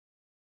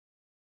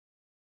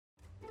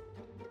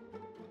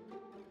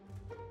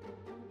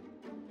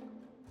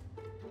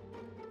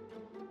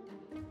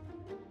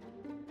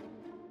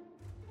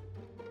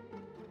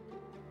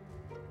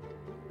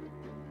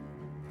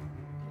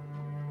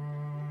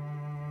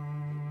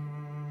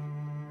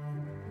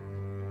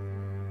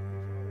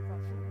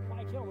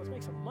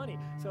make some money.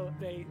 So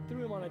they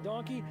threw him on a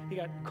donkey. He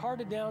got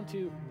carted down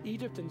to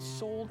Egypt and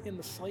sold in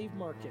the slave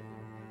market.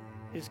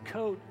 His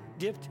coat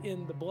dipped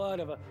in the blood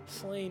of a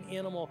slain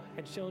animal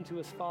and shown to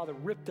his father,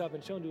 ripped up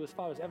and shown to his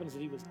father as evidence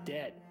that he was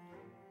dead.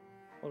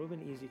 Well, it would have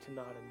been easy to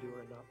not endure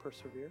and not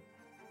persevere.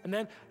 And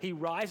then he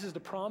rises to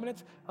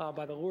prominence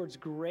by the Lord's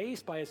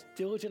grace, by his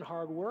diligent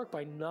hard work,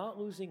 by not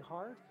losing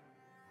heart.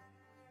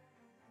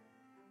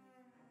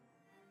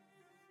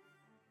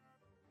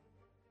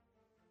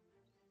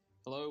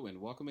 Hello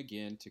and welcome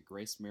again to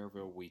Grace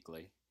Maryville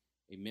Weekly,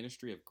 a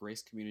ministry of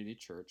Grace Community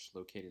Church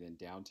located in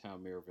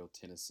downtown Maryville,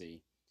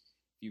 Tennessee.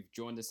 If you've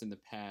joined us in the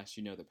past,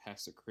 you know that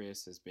Pastor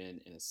Chris has been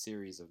in a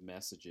series of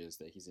messages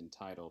that he's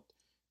entitled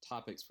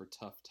Topics for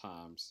Tough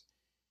Times.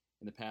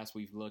 In the past,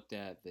 we've looked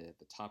at the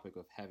topic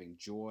of having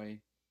joy,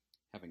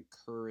 having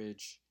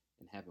courage,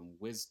 and having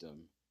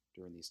wisdom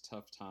during these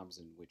tough times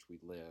in which we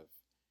live.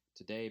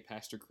 Today,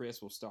 Pastor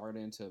Chris will start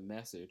into a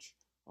message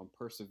on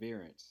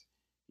perseverance.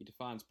 He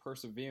defines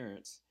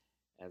perseverance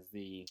as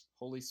the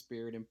Holy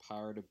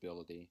Spirit-empowered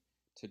ability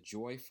to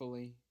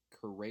joyfully,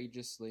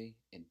 courageously,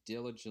 and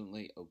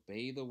diligently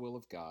obey the will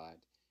of God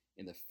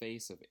in the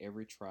face of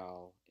every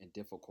trial and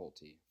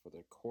difficulty for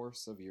the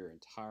course of your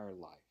entire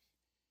life.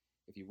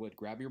 If you would,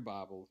 grab your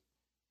Bible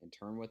and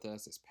turn with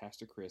us as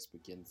Pastor Chris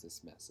begins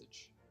this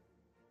message.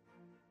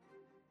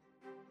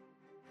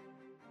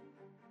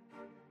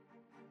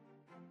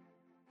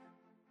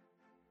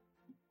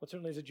 Well, it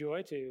certainly is a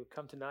joy to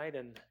come tonight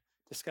and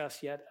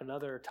discuss yet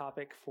another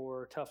topic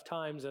for tough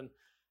times. And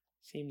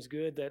seems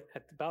good that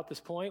at about this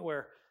point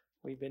where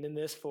we've been in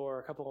this for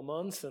a couple of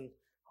months, and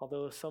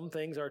although some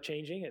things are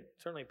changing, it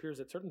certainly appears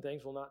that certain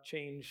things will not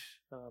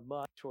change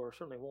much, or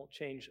certainly won't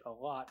change a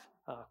lot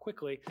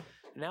quickly.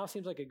 And now it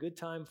seems like a good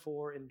time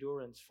for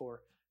endurance,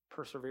 for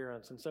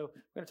perseverance. And so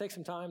we're going to take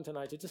some time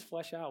tonight to just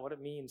flesh out what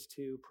it means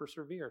to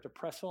persevere, to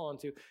press on,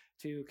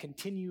 to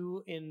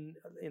continue in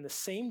the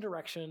same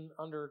direction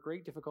under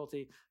great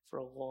difficulty for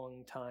a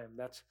long time.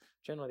 That's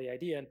generally the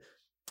idea. And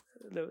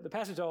the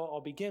passage I'll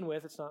begin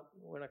with,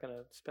 we're not going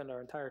to spend our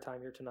entire time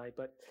here tonight,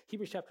 but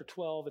Hebrews chapter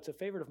 12, it's a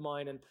favorite of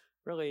mine, and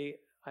really,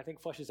 I think,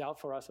 fleshes out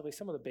for us at least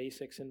some of the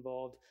basics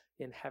involved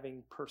in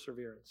having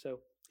perseverance. So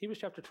Hebrews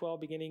chapter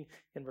 12, beginning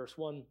in verse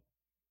 1,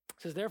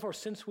 says, "Therefore,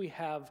 since we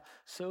have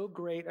so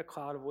great a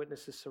cloud of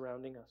witnesses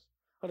surrounding us,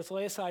 let us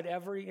lay aside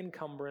every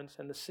encumbrance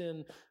and the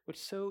sin which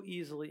so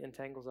easily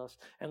entangles us,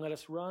 and let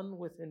us run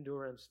with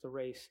endurance the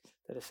race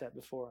that is set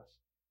before us,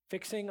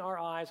 fixing our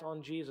eyes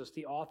on Jesus,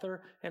 the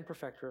author and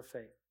perfecter of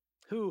faith,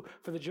 who,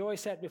 for the joy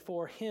set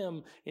before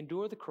him,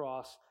 endured the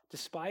cross,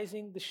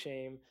 despising the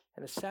shame,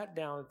 and has sat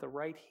down at the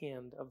right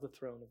hand of the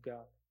throne of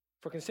God.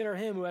 For consider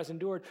him who has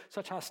endured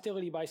such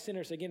hostility by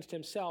sinners against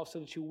himself, so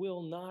that you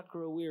will not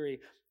grow weary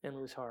and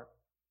lose heart.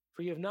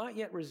 For you have not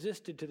yet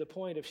resisted to the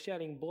point of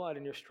shedding blood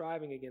in your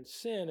striving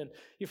against sin, and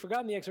you've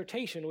forgotten the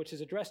exhortation which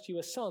is addressed to you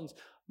as sons.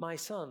 My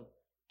son,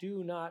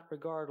 do not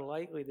regard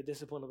lightly the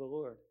discipline of the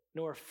Lord,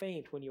 nor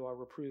faint when you are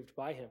reproved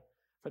by him.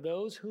 For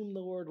those whom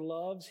the Lord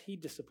loves, he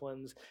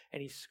disciplines,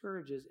 and he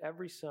scourges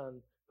every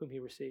son whom he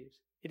receives.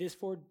 It is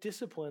for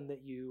discipline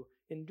that you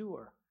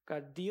endure.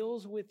 God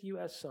deals with you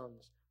as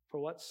sons. For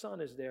what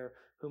son is there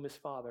whom his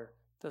father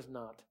does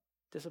not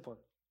discipline?"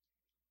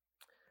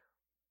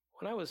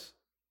 When I was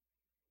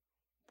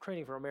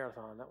training for a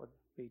marathon, that would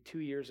be 2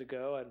 years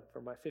ago, and for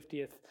my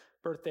 50th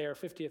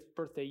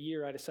birthday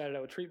year, I decided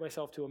I would treat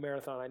myself to a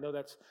marathon. I know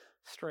that's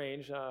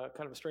strange,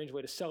 kind of a strange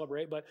way to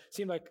celebrate, but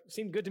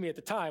seemed good to me at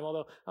the time,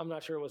 although I'm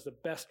not sure it was the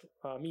best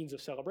means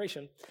of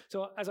celebration.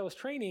 So as I was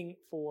training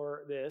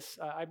for this,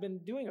 I'd been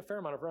doing a fair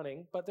amount of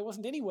running, but there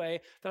wasn't any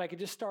way that I could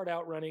just start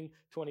out running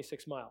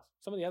 26 miles.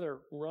 Some of the other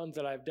runs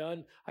that I've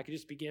done, I could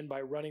just begin by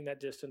running that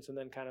distance and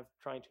then kind of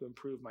trying to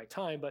improve my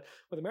time. But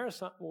with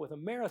a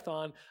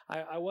marathon,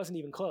 I wasn't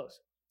even close.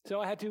 So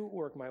I had to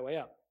work my way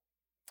up.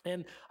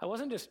 And I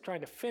wasn't just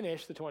trying to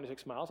finish the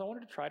 26 miles. I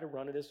wanted to try to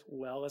run it as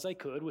well as I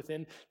could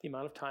within the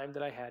amount of time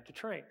that I had to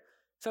train.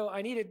 So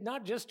I needed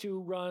not just to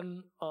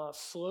run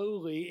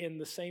slowly in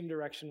the same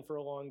direction for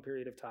a long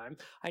period of time.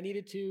 I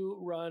needed to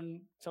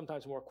run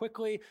sometimes more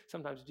quickly,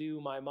 sometimes do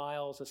my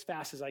miles as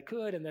fast as I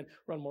could, and then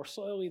run more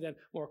slowly, then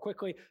more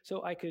quickly,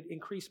 so I could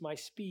increase my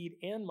speed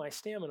and my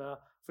stamina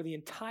for the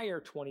entire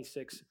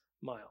 26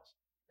 miles.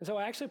 And so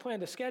I actually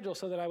planned a schedule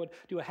so that I would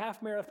do a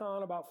half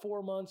marathon about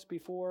 4 months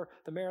before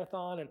the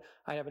marathon, and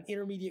I have an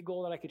intermediate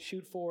goal that I could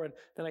shoot for, and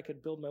then I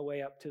could build my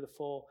way up to the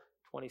full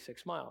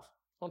 26 miles.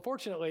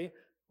 Unfortunately,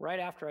 right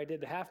after I did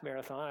the half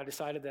marathon, I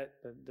decided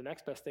that the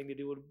next best thing to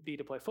do would be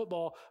to play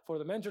football for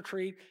the men's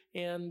retreat,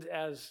 and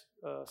as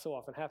so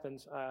often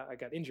happens, I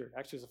got injured.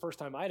 Actually, it was the first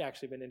time I'd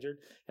actually been injured,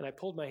 and I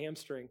pulled my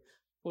hamstring,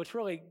 which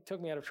really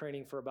took me out of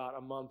training for about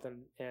a month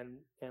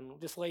and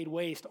just laid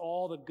waste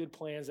all the good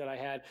plans that I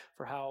had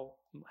for how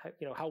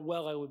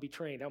well I would be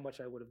trained, how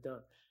much I would have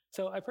done.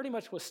 So I pretty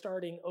much was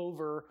starting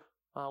over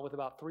with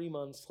about 3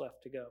 months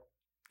left to go.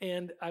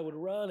 And I would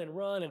run,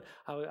 and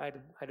I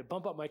had to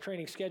bump up my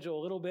training schedule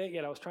a little bit,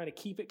 yet I was trying to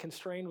keep it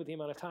constrained with the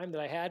amount of time that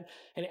I had.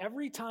 And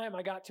every time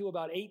I got to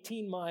about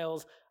 18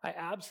 miles, I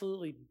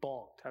absolutely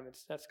bonked. I mean,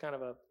 that's kind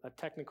of a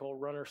technical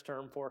runner's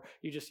term for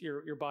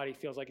your body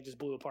feels like it just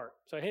blew apart.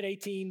 So I hit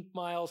 18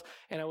 miles,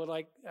 and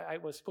I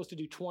was supposed to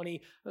do 20.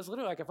 It was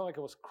literally like I felt like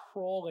I was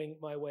crawling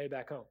my way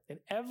back home. And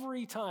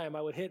every time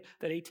I would hit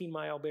that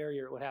 18-mile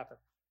barrier, it would happen.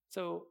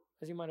 So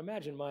as you might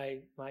imagine, my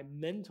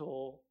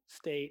mental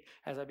state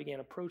as I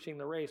began approaching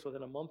the race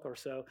within a month or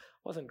so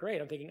wasn't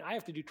great. I'm thinking I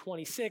have to do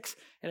 26,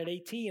 and at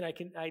 18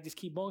 I just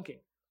keep bunking.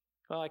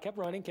 Well, I kept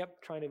running,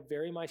 kept trying to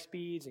vary my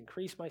speeds,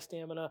 increase my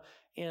stamina,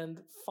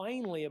 and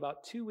finally,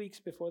 about 2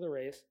 weeks before the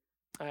race,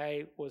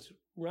 I was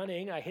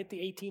running. I hit the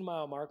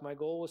 18-mile mark. My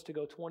goal was to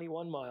go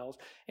 21 miles,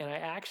 and I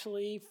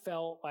actually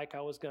felt like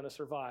I was going to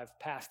survive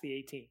past the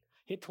 18.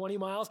 Hit 20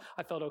 miles,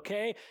 I felt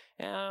okay.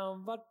 By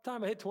the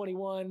time I hit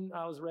 21,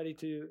 I was ready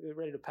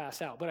to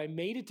pass out. But I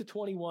made it to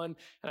 21,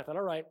 and I thought,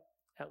 all right,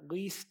 at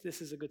least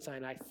this is a good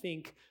sign. I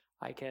think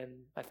I'm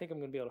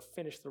going to be able to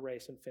finish the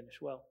race and finish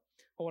well.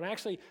 But when I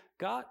actually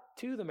got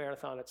to the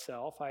marathon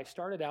itself, I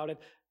started out, and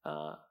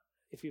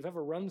if you've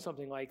ever run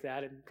something like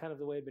that, and kind of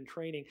the way I've been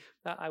training,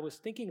 I was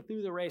thinking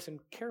through the race and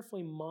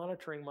carefully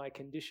monitoring my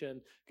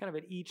condition kind of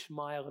at each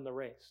mile in the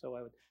race. So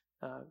I would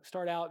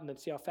start out and then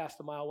see how fast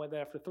the mile went.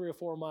 Then after 3 or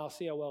 4 miles,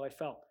 see how well I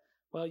felt.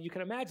 Well, you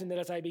can imagine that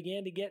as I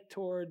began to get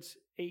towards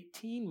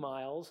 18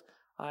 miles,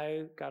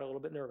 I got a little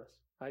bit nervous.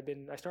 I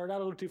started out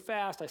a little too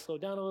fast. I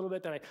slowed down a little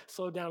bit. Then I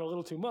slowed down a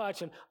little too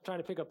much, and I'm trying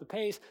to pick up the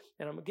pace.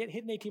 And I'm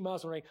hitting 18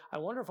 miles and I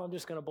wonder if I'm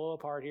just going to blow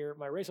apart here.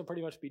 My race will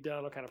pretty much be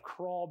done. I'll kind of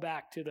crawl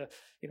back to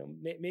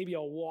maybe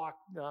I'll walk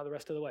the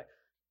rest of the way.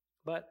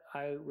 But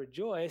I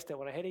rejoiced that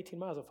when I hit 18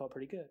 miles, I felt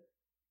pretty good.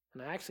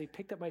 And I actually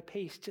picked up my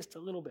pace just a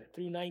little bit.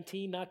 Through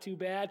 19, not too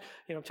bad.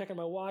 I'm checking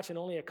my watch and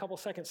only a couple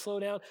seconds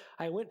slowdown.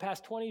 I went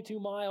past 22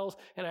 miles,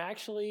 and I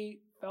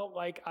actually felt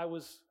like I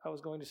was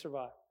going to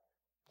survive.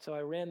 So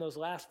I ran those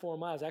last 4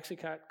 miles. I actually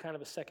got kind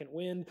of a second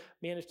wind,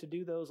 managed to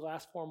do those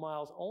last 4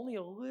 miles only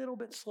a little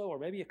bit slower,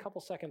 maybe a couple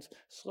seconds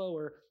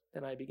slower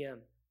than I began.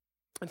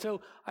 And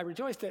so I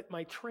rejoiced that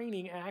my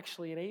training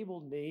actually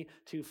enabled me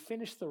to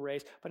finish the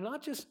race, but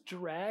not just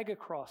drag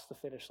across the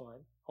finish line,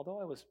 although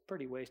I was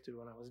pretty wasted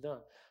when I was done,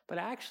 but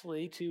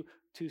actually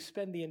to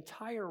spend the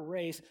entire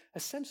race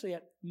essentially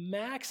at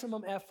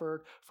maximum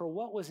effort for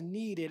what was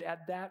needed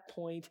at that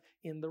point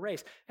in the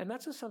race. And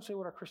that's essentially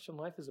what our Christian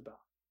life is about.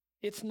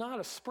 It's not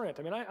a sprint.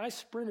 I mean, I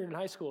sprinted in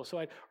high school, so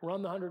I'd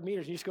run the 100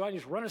 meters. You just go out and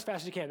just run as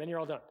fast as you can, then you're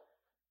all done.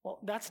 Well,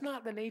 that's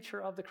not the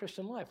nature of the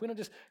Christian life. We don't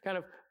just kind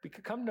of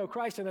come to know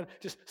Christ and then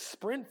just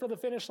sprint for the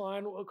finish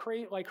line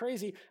like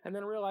crazy and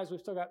then realize we've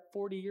still got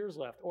 40 years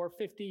left or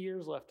 50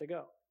 years left to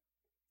go.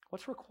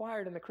 What's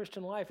required in the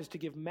Christian life is to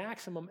give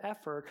maximum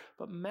effort,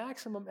 but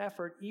maximum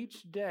effort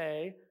each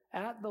day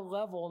at the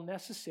level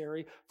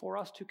necessary for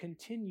us to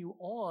continue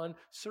on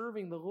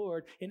serving the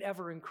Lord in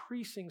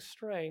ever-increasing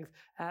strength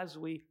as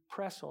we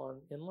press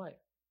on in life.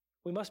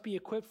 We must be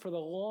equipped for the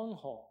long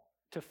haul,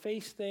 to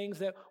face things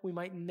that we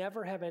might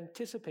never have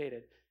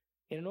anticipated.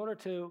 And in order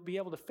to be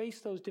able to face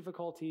those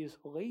difficulties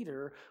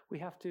later, we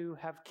have to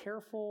have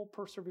careful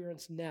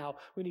perseverance now.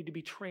 We need to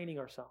be training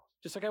ourselves.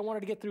 Just like I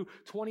wanted to get through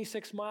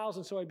 26 miles,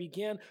 and so I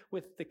began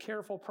with the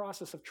careful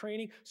process of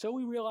training, so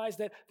we realize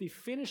that the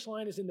finish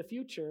line is in the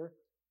future,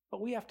 but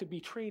we have to be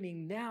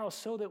training now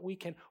so that we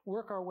can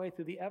work our way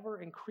through the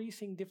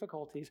ever-increasing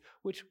difficulties,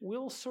 which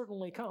will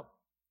certainly come.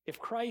 If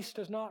Christ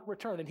does not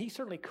return, and he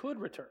certainly could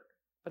return,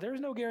 but there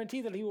is no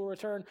guarantee that he will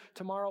return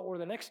tomorrow or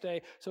the next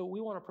day, so we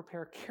want to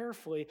prepare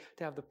carefully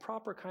to have the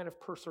proper kind of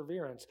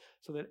perseverance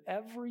so that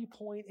every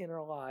point in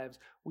our lives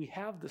we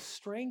have the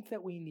strength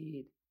that we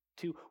need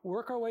to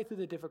work our way through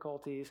the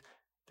difficulties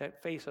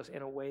that face us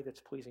in a way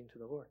that's pleasing to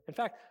the Lord. In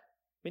fact,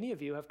 many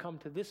of you have come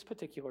to this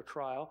particular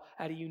trial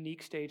at a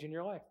unique stage in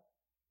your life.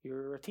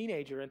 You're a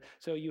teenager, and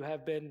so you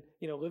have been,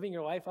 living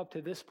your life up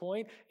to this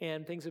point,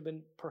 and things have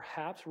been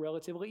perhaps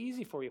relatively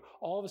easy for you.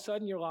 All of a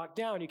sudden, you're locked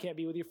down. You can't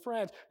be with your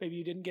friends. Maybe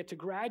you didn't get to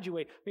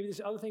graduate. Maybe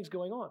there's other things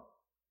going on.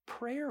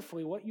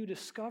 Prayerfully, what you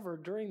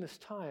discovered during this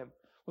time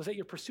was that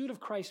your pursuit of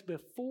Christ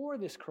before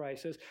this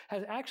crisis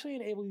has actually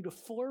enabled you to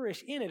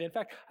flourish in it. In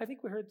fact, I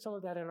think we heard some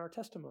of that in our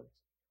testimonies.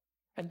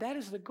 And that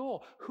is the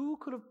goal. Who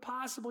could have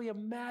possibly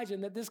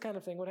imagined that this kind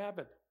of thing would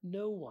happen?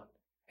 No one.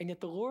 And yet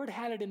the Lord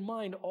had it in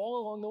mind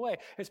all along the way.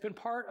 It's been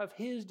part of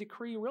his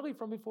decree really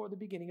from before the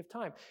beginning of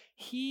time.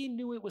 He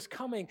knew it was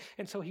coming,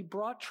 and so he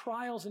brought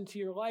trials into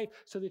your life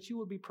so that you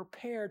would be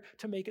prepared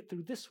to make it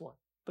through this one.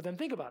 But then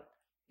think about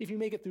it. If you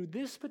make it through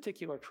this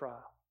particular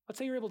trial, let's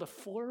say you're able to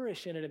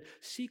flourish in it and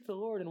seek the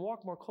Lord and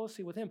walk more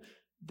closely with him,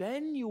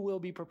 then you will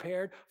be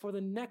prepared for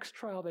the next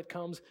trial that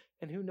comes,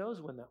 and who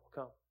knows when that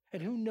will come.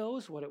 And who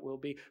knows what it will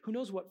be. Who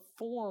knows what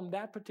form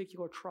that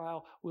particular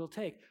trial will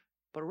take.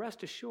 But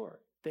rest assured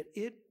that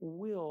it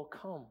will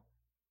come,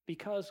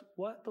 because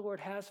what the Lord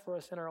has for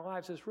us in our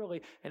lives is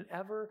really an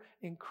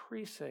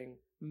ever-increasing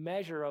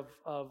measure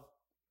of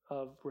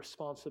of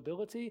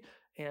responsibility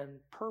and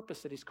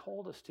purpose that he's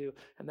called us to,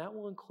 and that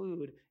will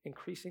include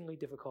increasingly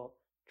difficult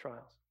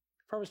trials.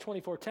 Proverbs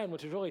 24:10,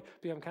 which has really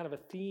become kind of a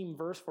theme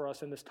verse for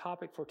us in this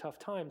topic for tough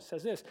times,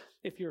 says this: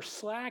 if you're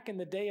slack in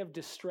the day of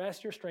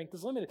distress, your strength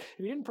is limited. If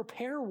you didn't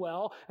prepare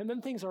well, and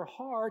then things are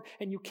hard,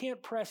 and you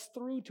can't press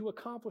through to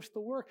accomplish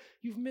the work,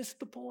 you've missed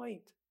the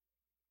point.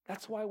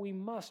 That's why we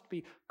must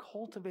be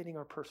cultivating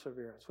our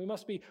perseverance. We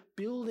must be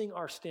building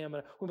our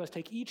stamina. We must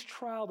take each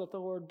trial that the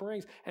Lord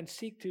brings and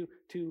seek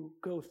to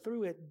go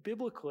through it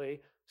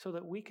biblically so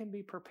that we can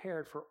be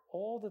prepared for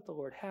all that the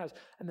Lord has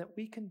and that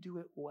we can do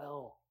it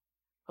well.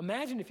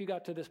 Imagine if you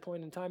got to this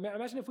point in time.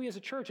 Imagine if we as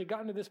a church had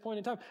gotten to this point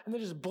in time and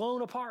then just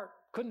blown apart,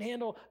 couldn't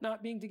handle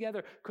not being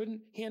together,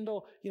 couldn't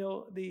handle,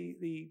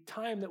 the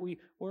time that we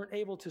weren't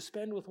able to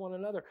spend with one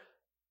another.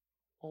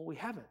 Well, we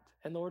haven't.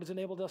 And the Lord has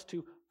enabled us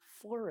to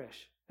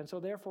flourish. And so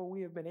therefore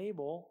we have been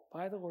able,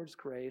 by the Lord's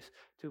grace,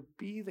 to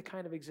be the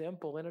kind of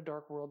example in a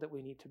dark world that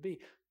we need to be.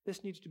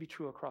 This needs to be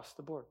true across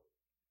the board.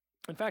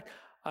 In fact,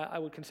 I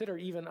would consider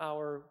even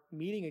our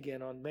meeting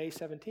again on May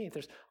 17th.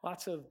 There's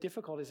lots of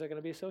difficulties that are going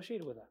to be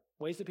associated with that.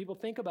 Ways that people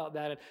think about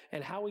that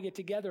and how we get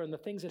together and the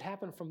things that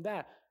happen from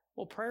that.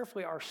 Well,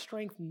 prayerfully, our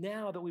strength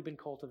now that we've been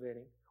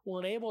cultivating will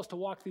enable us to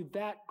walk through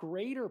that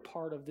greater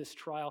part of this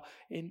trial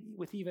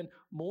with even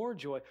more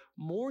joy,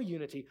 more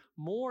unity,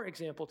 more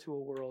example to a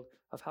world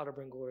of how to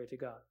bring glory to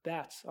God.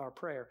 That's our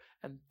prayer,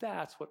 and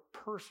that's what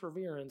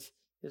perseverance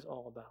is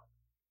all about.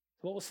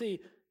 So what we'll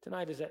see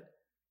tonight is that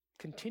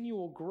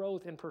continual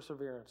growth in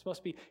perseverance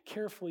must be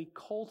carefully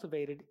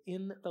cultivated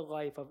in the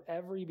life of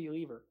every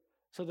believer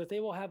so that they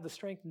will have the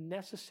strength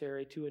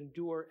necessary to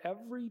endure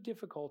every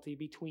difficulty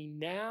between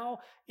now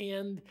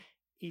and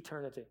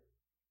eternity.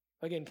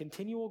 Again,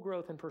 continual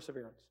growth and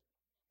perseverance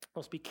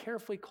must be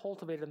carefully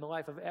cultivated in the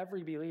life of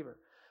every believer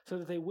so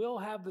that they will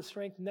have the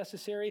strength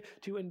necessary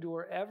to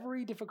endure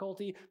every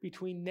difficulty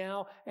between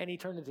now and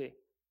eternity.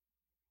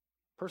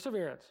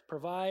 Perseverance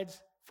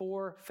provides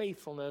for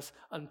faithfulness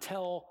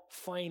until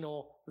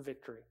final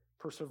victory.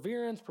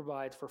 Perseverance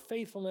provides for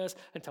faithfulness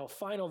until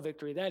final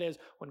victory. That is,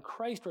 when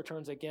Christ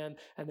returns again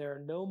and there are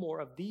no more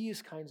of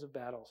these kinds of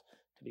battles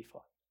to be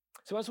fought.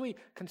 So as we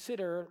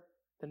consider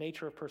the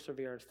nature of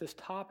perseverance, this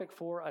topic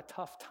for a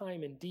tough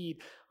time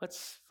indeed,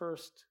 let's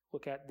first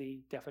look at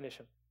the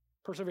definition.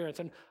 Perseverance,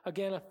 and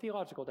again, a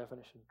theological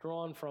definition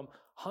drawn from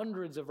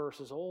hundreds of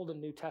verses, Old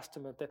and New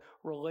Testament, that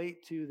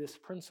relate to this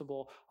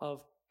principle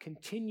of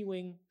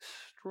continuing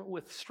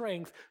with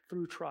strength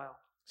through trial.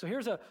 So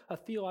here's a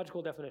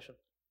theological definition.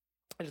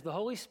 It is the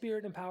Holy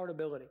Spirit empowered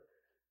ability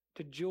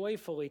to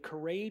joyfully,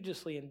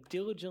 courageously, and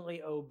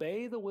diligently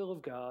obey the will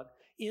of God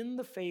in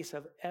the face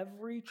of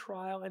every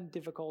trial and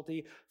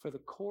difficulty for the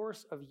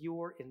course of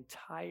your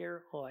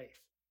entire life.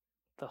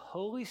 The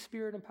Holy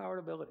Spirit empowered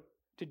ability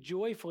to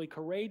joyfully,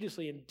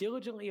 courageously, and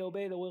diligently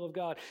obey the will of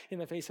God in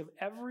the face of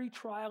every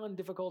trial and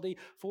difficulty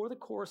for the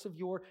course of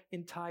your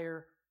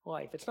entire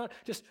life. It's not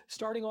just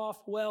starting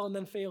off well and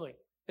then failing.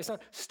 It's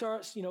not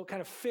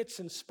kind of fits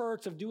and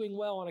spurts of doing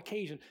well on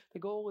occasion. The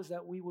goal is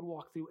that we would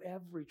walk through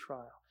every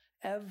trial,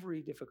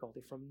 every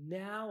difficulty from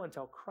now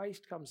until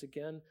Christ comes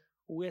again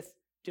with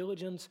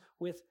diligence,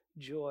 with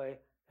joy,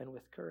 and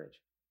with courage.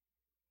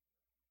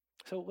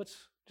 So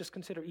let's just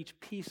consider each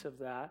piece of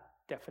that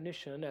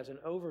definition as an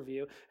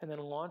overview and then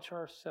launch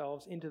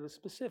ourselves into the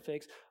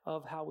specifics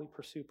of how we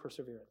pursue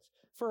perseverance.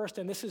 First,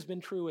 and this has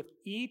been true with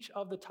each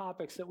of the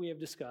topics that we have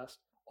discussed,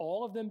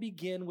 all of them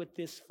begin with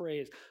this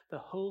phrase, the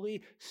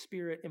Holy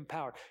Spirit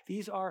empowered.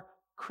 These are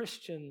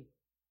Christian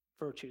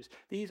virtues.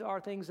 These are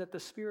things that the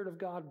Spirit of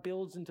God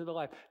builds into the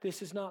life.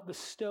 This is not the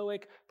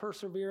stoic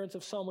perseverance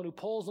of someone who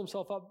pulls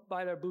themselves up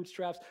by their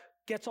bootstraps,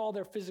 gets all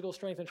their physical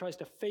strength, and tries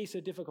to face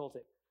a difficulty.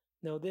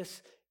 No,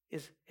 this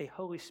is a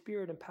Holy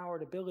Spirit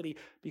empowered ability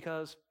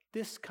because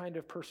this kind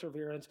of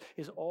perseverance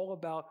is all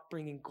about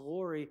bringing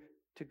glory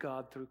to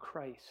God through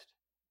Christ.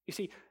 You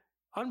see,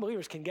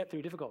 unbelievers can get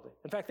through difficulty.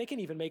 In fact, they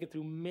can even make it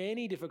through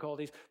many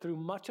difficulties through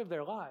much of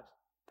their lives.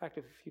 In fact,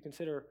 if you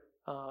consider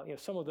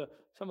some of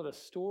the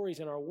stories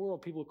in our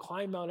world, people who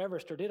climbed Mount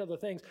Everest or did other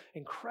things,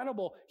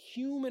 incredible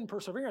human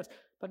perseverance,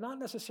 but not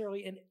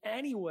necessarily in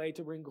any way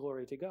to bring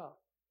glory to God.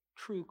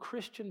 True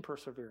Christian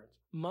perseverance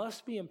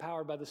must be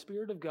empowered by the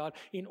Spirit of God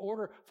in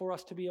order for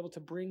us to be able to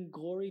bring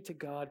glory to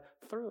God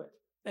through it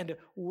and to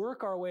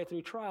work our way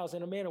through trials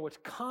in a manner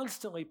which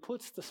constantly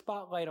puts the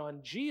spotlight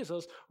on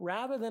Jesus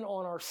rather than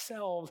on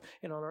ourselves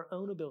and on our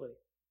own ability.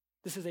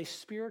 This is a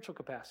spiritual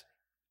capacity.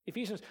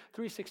 Ephesians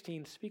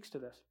 3:16 speaks to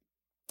this.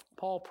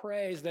 Paul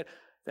prays that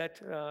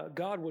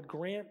God would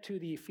grant to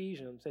the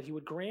Ephesians, that he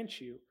would grant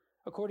you,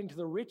 according to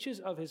the riches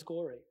of his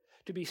glory,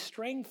 to be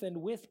strengthened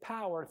with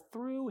power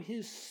through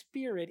his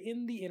Spirit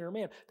in the inner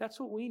man. That's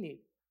what we need.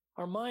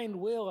 Our mind,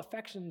 will,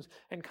 affections,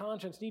 and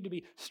conscience need to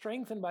be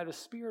strengthened by the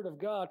Spirit of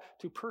God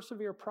to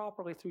persevere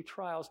properly through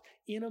trials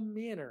in a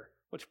manner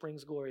which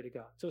brings glory to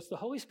God. So it's the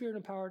Holy Spirit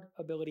empowered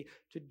ability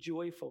to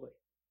joyfully.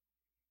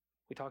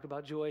 We talked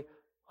about joy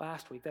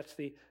last week. That's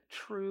the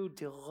true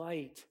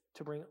delight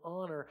to bring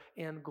honor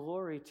and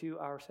glory to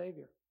our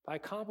Savior. by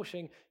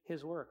accomplishing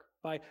his work,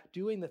 by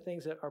doing the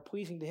things that are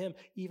pleasing to him,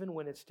 even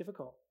when it's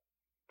difficult.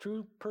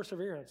 True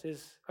perseverance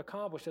is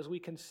accomplished as we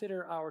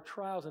consider our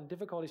trials and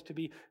difficulties to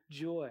be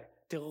joy,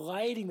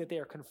 delighting that they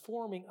are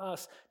conforming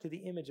us to the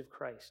image of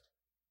Christ.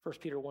 1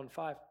 Peter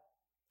 1:5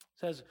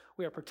 says,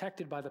 we are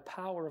protected by the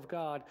power of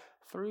God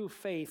through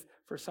faith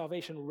for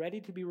salvation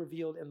ready to be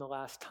revealed in the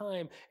last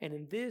time, and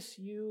in this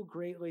you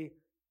greatly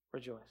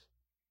rejoice.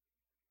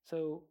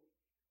 So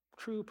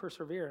true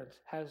perseverance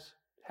has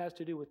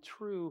to do with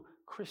true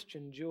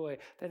Christian joy.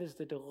 That is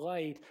the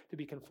delight to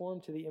be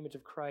conformed to the image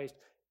of Christ,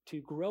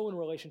 to grow in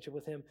relationship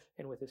with him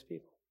and with his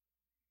people.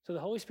 So the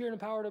Holy Spirit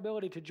empowered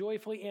ability to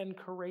joyfully and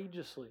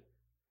courageously.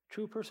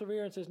 True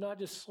perseverance is not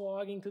just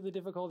slogging through the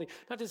difficulty,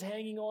 not just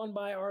hanging on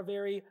by our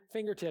very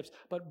fingertips,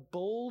 but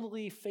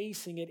boldly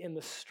facing it in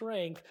the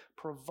strength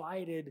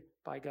provided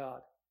by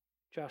God.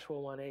 Joshua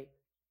 1:8.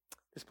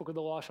 This book of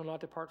the law shall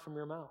not depart from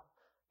your mouth,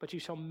 but you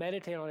shall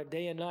meditate on it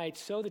day and night,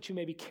 so that you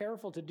may be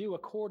careful to do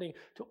according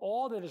to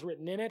all that is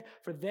written in it.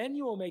 For then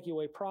you will make your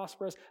way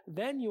prosperous.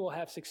 Then you will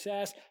have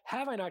success.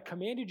 Have I not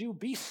commanded you?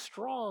 Be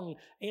strong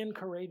and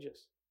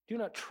courageous. Do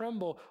not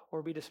tremble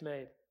or be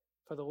dismayed,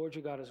 for the Lord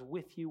your God is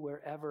with you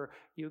wherever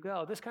you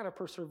go. This kind of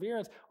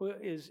perseverance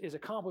is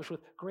accomplished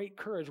with great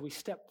courage. We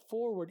step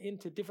forward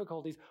into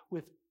difficulties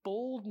with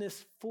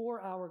boldness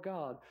for our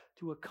God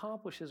to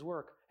accomplish his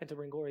work and to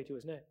bring glory to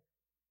his name.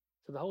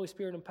 So the Holy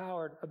Spirit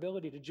empowered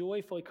ability to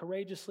joyfully,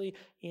 courageously,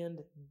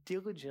 and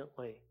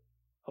diligently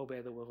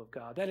obey the will of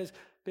God. That is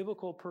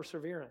biblical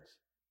perseverance.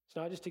 It's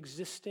not just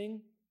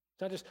existing.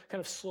 It's not just kind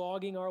of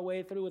slogging our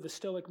way through with a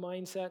stoic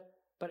mindset,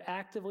 but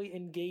actively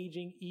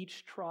engaging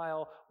each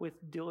trial with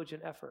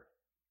diligent effort.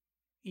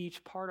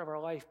 Each part of our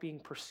life being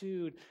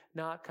pursued,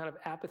 not kind of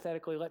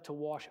apathetically let to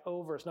wash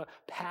over. It's not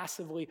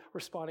passively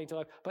responding to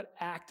life, but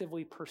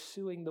actively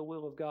pursuing the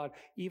will of God,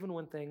 even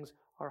when things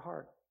are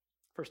hard.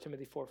 1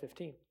 Timothy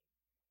 4:15.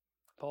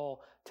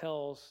 Paul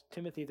tells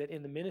Timothy that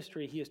in the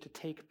ministry, he is to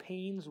take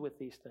pains with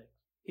these things.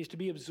 He's to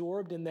be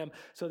absorbed in them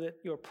so that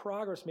your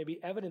progress may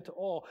be evident to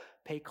all.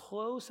 Pay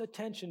close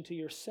attention to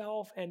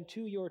yourself and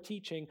to your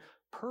teaching.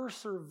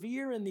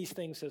 Persevere in these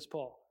things, says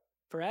Paul.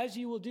 For as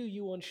you will do,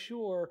 you will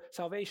ensure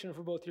salvation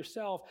for both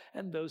yourself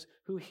and those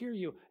who hear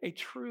you. A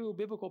true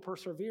biblical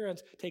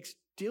perseverance takes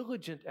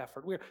diligent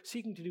effort. We're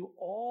seeking to do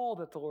all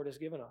that the Lord has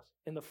given us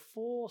in the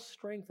full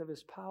strength of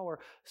his power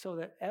so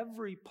that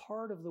every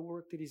part of the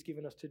work that he's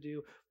given us to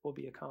do will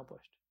be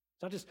accomplished.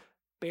 It's not just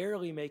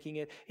barely making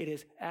it. It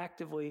is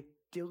actively,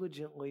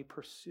 diligently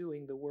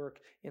pursuing the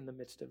work in the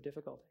midst of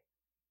difficulty.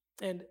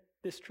 And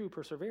this true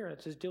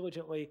perseverance is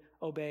diligently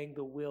obeying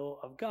the will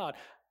of God,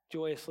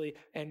 joyously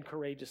and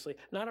courageously,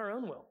 not our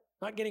own will,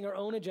 not getting our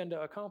own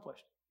agenda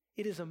accomplished.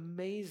 It is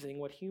amazing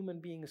what human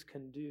beings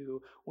can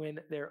do when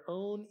their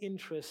own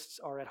interests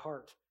are at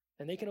heart,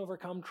 and they can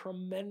overcome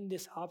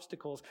tremendous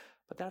obstacles,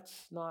 but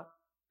that's not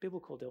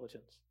biblical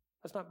diligence.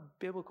 That's not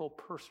biblical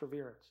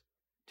perseverance.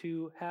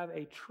 To have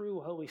a true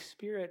Holy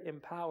Spirit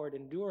empowered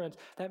endurance,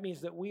 that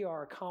means that we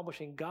are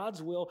accomplishing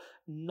God's will,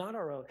 not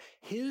our own.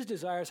 His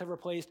desires have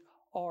replaced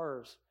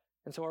ours.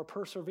 And so our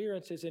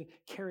perseverance is in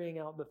carrying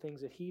out the things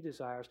that he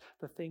desires,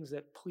 the things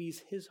that please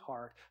his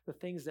heart, the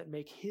things that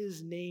make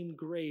his name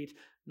great,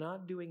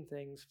 not doing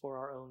things for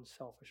our own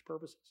selfish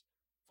purposes.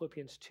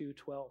 Philippians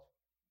 2:12.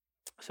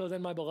 So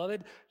then, my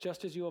beloved,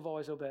 just as you have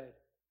always obeyed,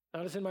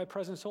 not as in my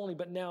presence only,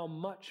 but now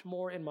much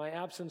more in my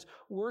absence,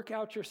 work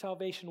out your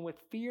salvation with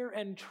fear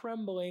and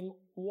trembling.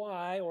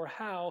 Why or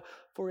how?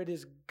 For it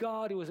is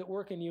God who is at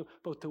work in you,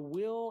 both to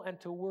will and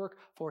to work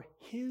for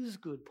his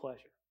good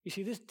pleasure. You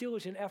see, this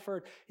diligent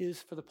effort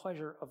is for the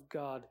pleasure of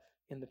God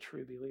in the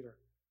true believer.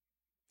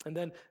 And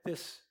then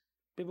this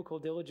biblical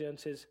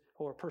diligence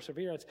or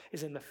perseverance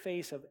is in the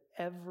face of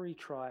every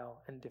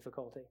trial and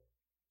difficulty.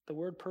 The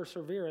word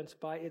perseverance,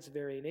 by its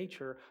very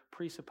nature,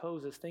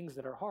 presupposes things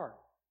that are hard.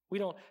 We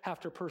don't have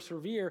to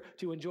persevere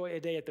to enjoy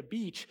a day at the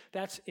beach.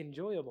 That's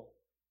enjoyable.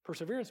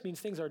 Perseverance means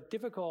things are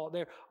difficult.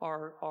 There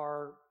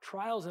are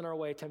trials in our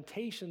way,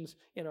 temptations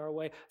in our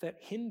way that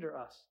hinder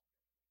us.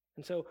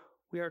 And so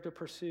we are to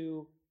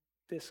pursue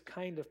this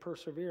kind of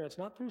perseverance,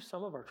 not through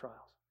some of our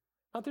trials,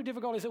 not through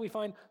difficulties that we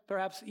find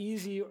perhaps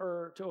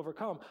easier to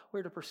overcome.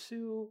 We're to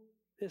pursue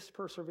this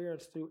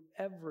perseverance through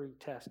every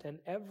test and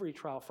every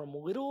trial, from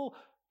little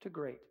to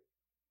great,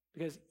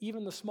 because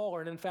even the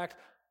smaller, and in fact,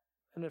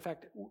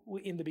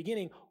 in the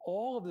beginning,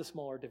 all of the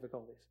smaller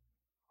difficulties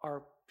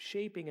are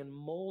shaping and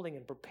molding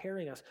and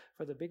preparing us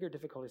for the bigger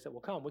difficulties that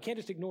will come. We can't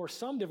just ignore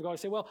some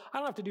difficulties and say, well, I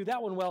don't have to do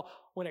that one well.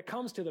 When it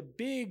comes to the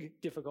big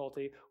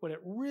difficulty, when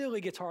it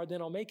really gets hard,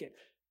 then I'll make it.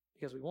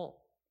 Because we won't.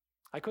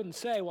 I couldn't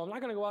say, well, I'm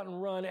not going to go out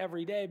and run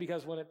every day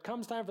because when it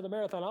comes time for the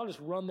marathon, I'll just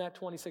run that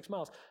 26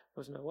 miles. There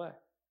was no way.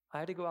 I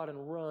had to go out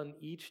and run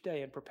each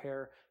day and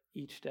prepare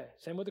each day.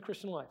 Same with the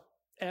Christian life.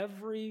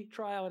 Every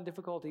trial and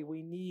difficulty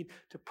we need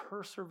to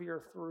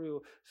persevere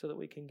through so that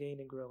we can gain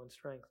and grow in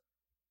strength.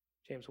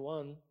 James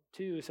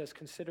 1:2 says,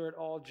 consider it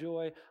all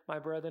joy, my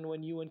brethren,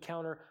 when you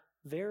encounter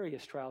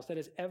various trials. That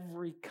is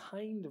every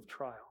kind of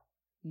trial.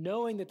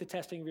 knowing that the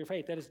testing of your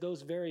faith, that is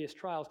those various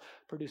trials,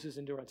 produces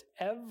endurance.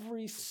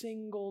 Every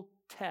single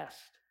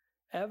test,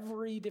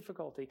 every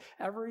difficulty,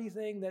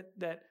 everything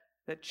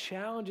that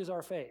challenges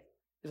our faith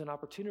is an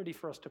opportunity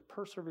for us to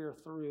persevere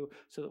through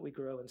so that we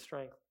grow in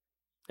strength.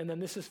 And then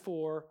this is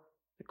for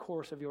the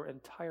course of your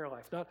entire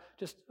life, not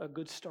just a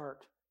good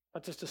start,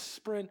 not just a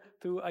sprint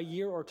through a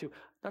year or two,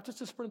 not just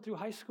a sprint through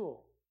high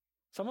school.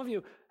 Some of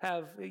you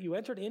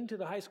entered into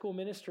the high school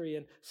ministry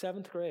in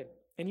 7th grade,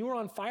 and you were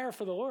on fire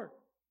for the Lord.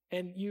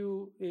 And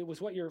it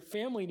was what your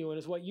family knew and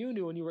is what you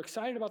knew, and you were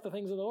excited about the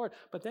things of the Lord.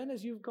 But then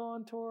as you've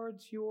gone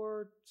towards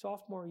your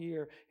sophomore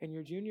year and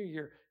your junior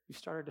year, you've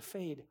started to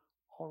fade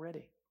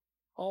already.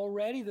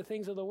 Already the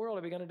things of the world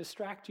have begun to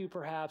distract you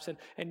perhaps, and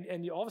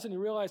all of a sudden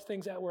you realize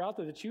things that were out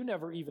there that you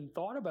never even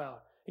thought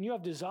about. And you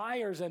have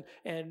desires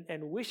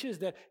and wishes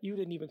that you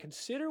didn't even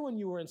consider when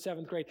you were in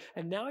 7th grade.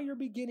 And now you're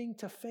beginning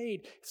to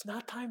fade. It's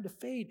not time to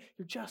fade.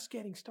 You're just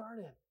getting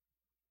started.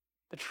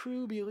 The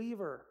true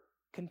believer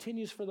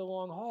continues for the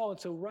long haul. And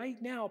so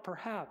right now,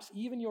 perhaps,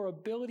 even your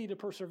ability to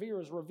persevere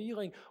is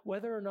revealing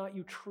whether or not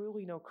you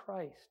truly know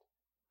Christ.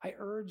 I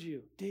urge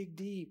you, dig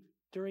deep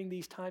during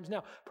these times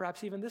now,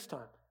 perhaps even this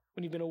time,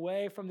 when you've been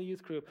away from the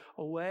youth group,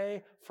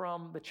 away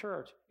from the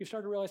church. You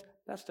start to realize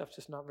that stuff's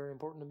just not very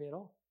important to me at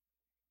all.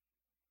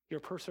 Your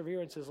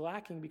perseverance is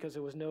lacking because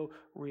there was no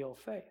real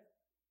faith.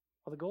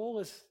 Well, the goal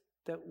is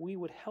that we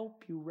would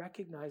help you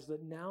recognize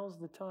that now's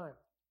the time,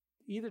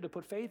 either to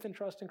put faith and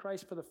trust in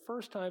Christ for the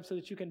first time so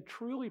that you can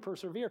truly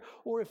persevere,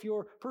 or if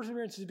your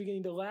perseverance is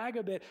beginning to lag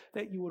a bit,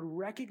 that you would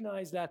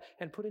recognize that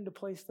and put into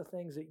place the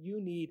things that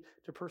you need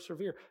to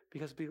persevere.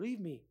 Because believe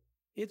me,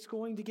 it's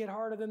going to get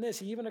harder than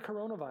this, even a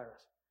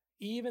coronavirus,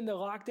 even the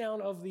lockdown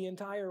of the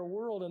entire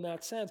world in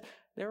that sense.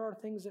 There are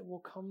things that will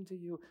come to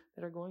you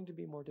that are going to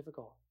be more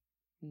difficult.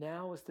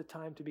 Now is the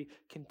time to be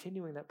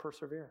continuing that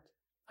perseverance.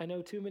 I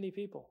know too many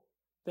people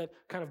that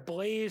kind of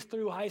blazed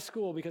through high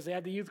school because they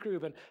had the youth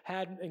group and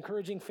had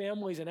encouraging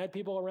families and had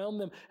people around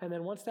them. And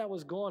then once that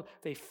was gone,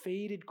 they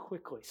faded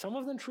quickly. Some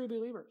of them true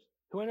believers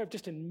who ended up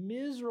just in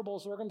miserable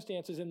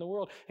circumstances in the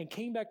world and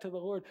came back to the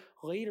Lord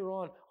later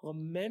on,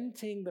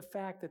 lamenting the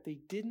fact that they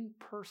didn't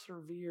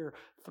persevere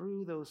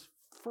through those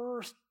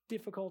first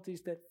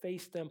difficulties that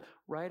faced them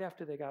right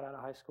after they got out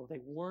of high school.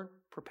 They weren't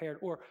prepared,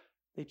 or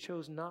they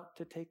chose not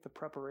to take the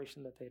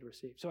preparation that they'd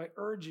received. So I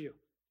urge you,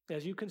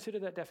 as you consider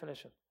that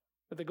definition,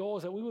 that the goal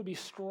is that we would be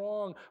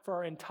strong for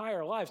our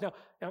entire lives. Now,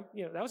 that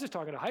was just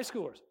talking to high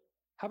schoolers.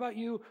 How about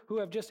you who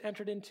have just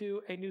entered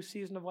into a new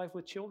season of life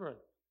with children?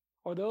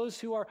 Or those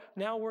who are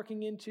now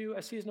working into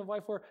a season of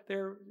life where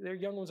their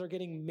young ones are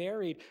getting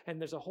married and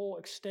there's a whole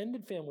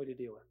extended family to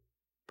deal with.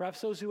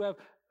 Perhaps those who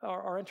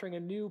are entering a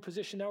new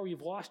position now where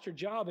you've lost your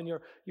job and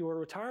your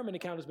retirement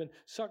account has been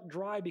sucked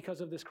dry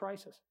because of this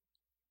crisis.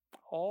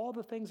 All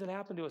the things that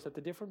happen to us at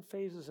the different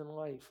phases in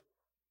life,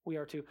 we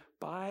are to,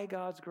 by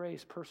God's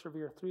grace,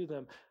 persevere through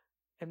them.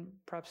 And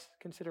perhaps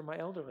consider my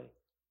elderly.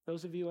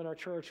 Those of you in our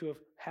church who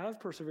have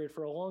persevered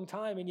for a long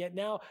time, and yet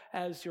now,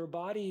 as your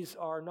bodies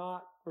are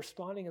not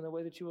responding in the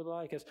way that you would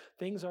like, as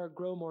things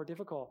grow more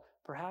difficult,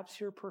 perhaps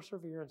your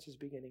perseverance is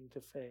beginning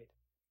to fade.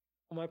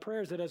 Well, my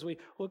prayer is that as we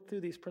look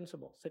through these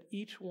principles, that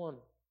each one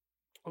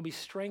will be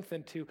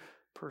strengthened to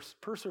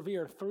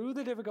persevere through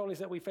the difficulties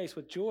that we face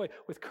with joy,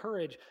 with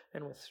courage,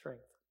 and with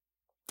strength.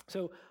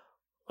 So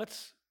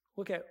let's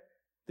look at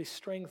the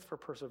strength for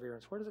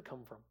perseverance. Where does it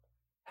come from?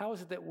 How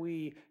is it that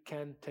we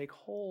can take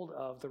hold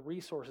of the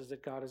resources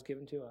that God has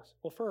given to us?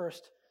 Well,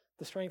 first,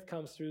 the strength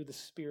comes through the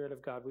Spirit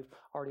of God. We've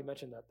already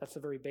mentioned that. That's the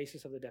very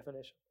basis of the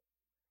definition.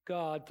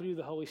 God, through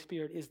the Holy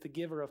Spirit, is the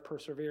giver of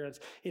perseverance.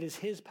 It is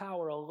His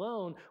power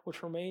alone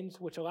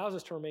which allows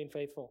us to remain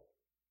faithful.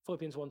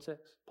 Philippians 1:6.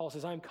 Paul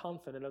says, I'm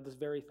confident of this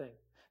very thing,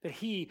 that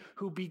He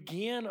who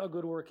began a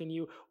good work in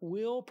you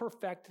will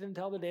perfect it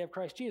until the day of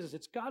Christ Jesus.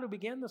 It's God who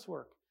began this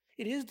work.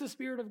 It is the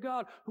Spirit of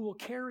God who will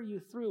carry you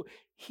through.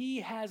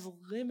 He has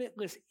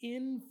limitless,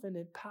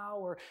 infinite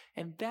power,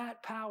 and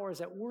that power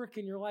is at work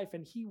in your life,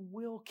 and He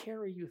will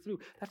carry you through.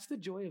 That's the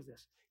joy of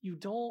this. You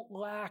don't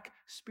lack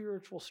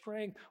spiritual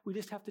strength. We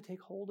just have to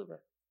take hold of it.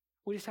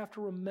 We just have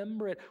to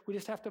remember it. We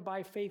just have to,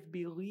 by faith,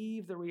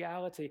 believe the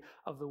reality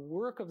of the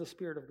work of the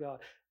Spirit of God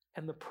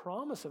and the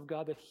promise of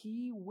God that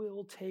He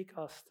will take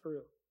us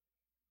through.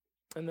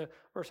 And the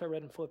verse I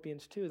read in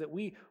Philippians 2, that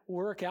we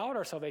work out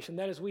our salvation.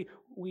 That is, we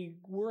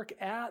work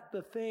at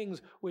the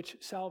things which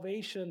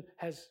salvation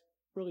has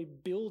really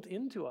built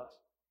into us.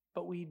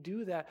 But we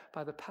do that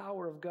by the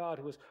power of God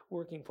who is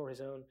working for His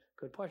own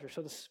good pleasure.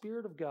 So the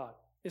Spirit of God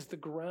is the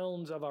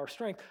grounds of our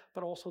strength,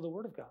 but also the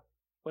Word of God.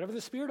 Whatever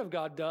the Spirit of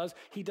God does,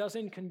 He does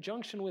in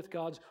conjunction with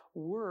God's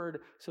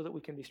Word so that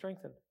we can be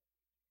strengthened.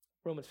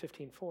 Romans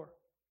 15:4.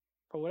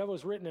 For whatever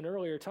was written in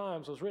earlier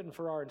times was written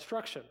for our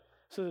instruction,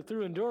 so that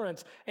through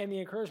endurance and the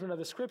encouragement of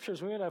the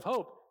Scriptures, we may have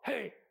hope.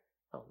 Hey!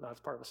 Oh, no, it's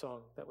part of a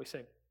song that we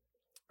sing.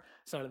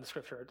 It's not in the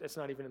Scripture. It's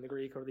not even in the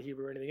Greek or the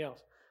Hebrew or anything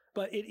else.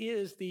 But it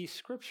is the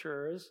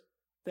Scriptures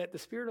that the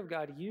Spirit of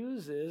God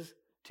uses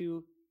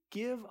to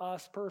give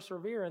us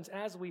perseverance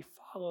as we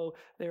follow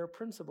their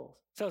principles.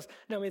 It says,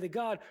 now may the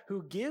God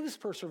who gives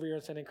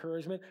perseverance and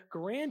encouragement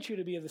grant you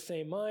to be of the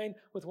same mind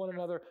with one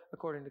another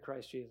according to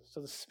Christ Jesus. So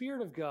the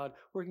Spirit of God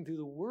working through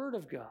the Word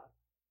of God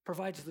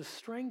provides the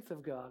strength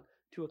of God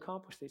to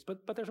accomplish these.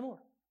 But there's more.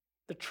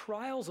 The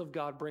trials of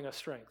God bring us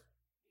strength.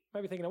 You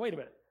might be thinking, wait a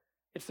minute.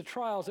 It's the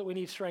trials that we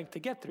need strength to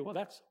get through. Well,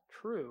 that's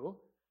true.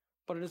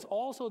 But it is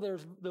also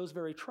those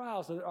very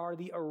trials that are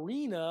the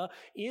arena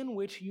in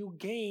which you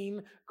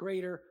gain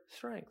greater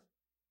strength.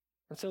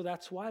 And so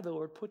that's why the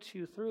Lord puts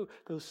you through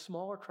those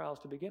smaller trials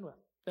to begin with.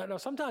 Now,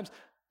 sometimes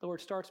the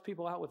Lord starts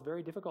people out with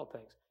very difficult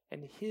things,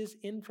 and His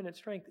infinite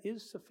strength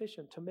is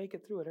sufficient to make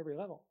it through at every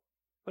level.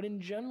 But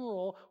in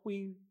general,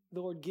 the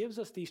Lord gives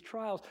us these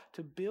trials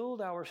to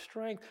build our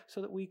strength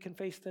so that we can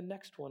face the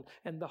next one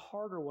and the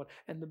harder one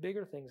and the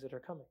bigger things that are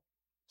coming.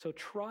 So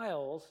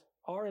trials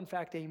are in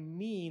fact a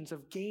means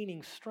of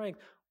gaining strength.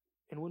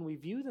 And when we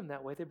view them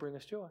that way, they bring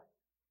us joy.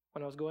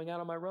 When I was going out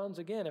on my runs,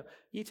 again,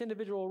 each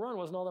individual run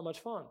wasn't all that much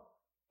fun.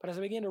 But as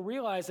I began to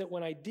realize that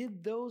when I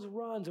did those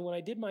runs and when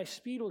I did my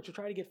speed work to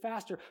try to get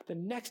faster, the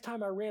next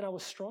time I ran, I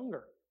was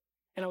stronger.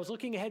 And I was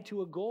looking ahead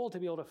to a goal to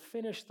be able to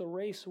finish the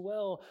race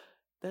well.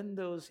 Then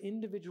those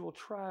individual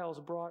trials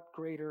brought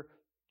greater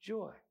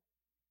joy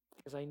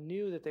because I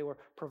knew that they were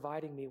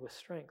providing me with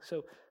strength.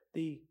 So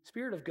the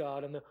Spirit of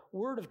God and the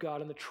Word of God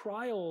and the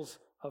trials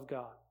of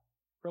God.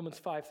 Romans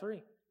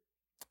 5:3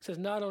 says,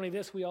 not only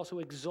this, we also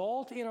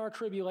exalt in our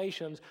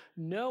tribulations,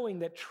 knowing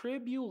that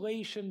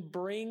tribulation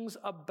brings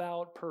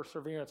about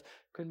perseverance.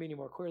 Couldn't be any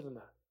more clear than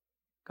that.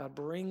 God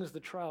brings the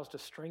trials to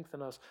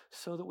strengthen us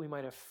so that we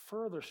might have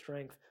further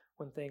strength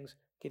when things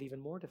get even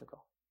more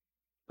difficult.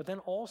 But then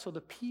also the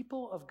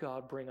people of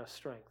God bring us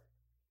strength.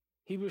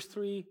 Hebrews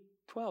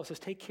 3:12 says,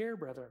 take care,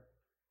 brethren,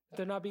 that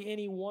there not be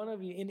any one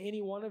of you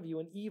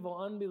an evil,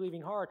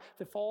 unbelieving heart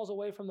that falls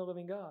away from the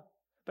living God.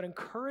 But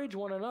encourage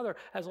one another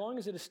as long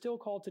as it is still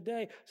called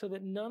today, so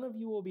that none of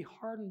you will be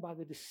hardened by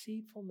the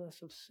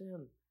deceitfulness of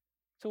sin.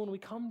 So when we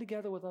come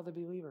together with other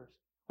believers,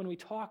 when we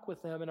talk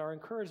with them and are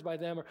encouraged by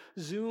them or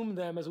Zoom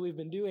them as we've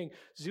been doing,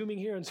 Zooming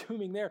here and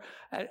Zooming there,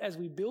 as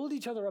we build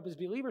each other up as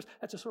believers,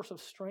 that's a source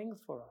of strength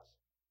for us.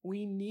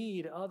 We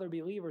need other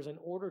believers in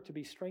order to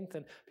be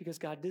strengthened because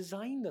God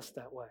designed us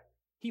that way.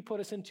 He put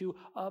us into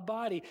a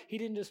body. He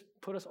didn't just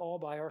put us all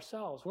by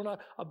ourselves. We're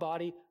not a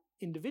body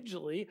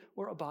individually.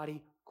 We're a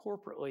body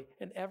corporately,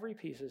 and every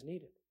piece is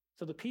needed.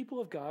 So the people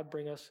of God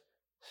bring us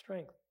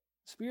strength.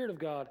 The Spirit of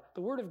God,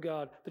 the Word of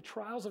God, the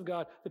trials of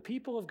God, the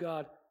people of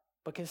God.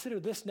 But consider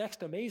this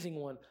next amazing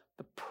one.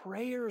 The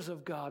prayers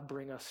of God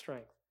bring us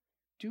strength.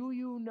 Do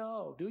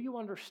you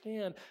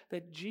understand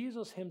that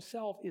Jesus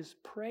Himself is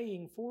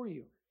praying for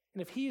you?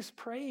 And if He is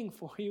praying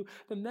for you,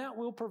 then that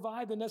will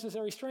provide the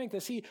necessary strength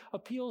as He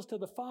appeals to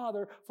the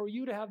Father for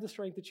you to have the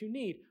strength that you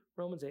need.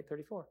 Romans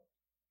 8:34.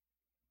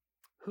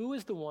 Who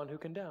is the one who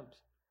condemns?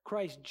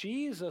 Christ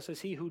Jesus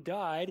is He who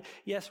died,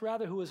 yes,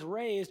 rather who was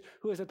raised,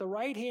 who is at the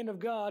right hand of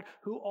God,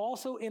 who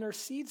also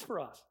intercedes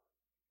for us.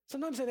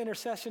 Sometimes that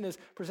intercession is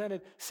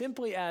presented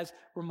simply as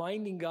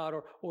reminding God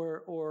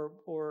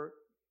or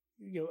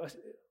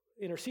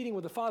interceding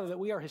with the Father that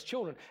we are His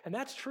children. And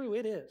that's true,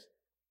 it is.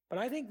 But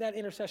I think that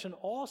intercession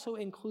also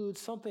includes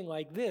something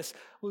like this,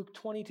 Luke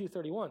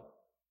 22:31,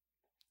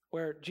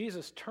 where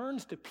Jesus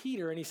turns to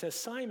Peter and He says,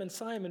 Simon,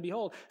 Simon,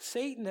 behold,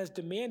 Satan has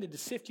demanded to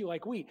sift you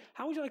like wheat.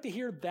 How would you like to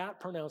hear that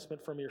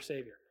pronouncement from your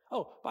Savior?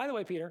 Oh, by the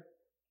way, Peter,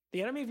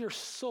 the enemy of your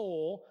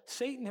soul,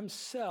 Satan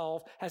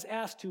himself, has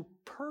asked to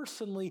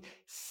personally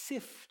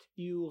sift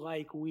you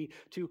like wheat,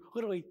 to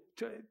literally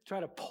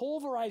try to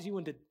pulverize you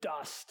into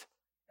dust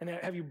and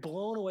have you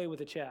blown away with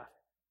the chaff.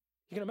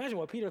 You can imagine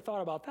what Peter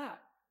thought about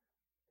that.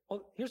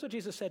 Well, here's what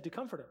Jesus said to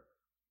comfort him.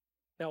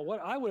 Now, what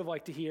I would have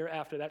liked to hear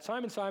after that,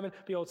 Simon, Simon,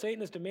 behold,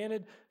 Satan has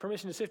demanded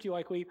permission to sift you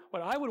like wheat.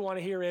 What I would want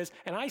to hear is,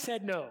 and I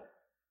said no.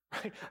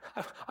 Right?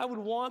 I would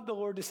want the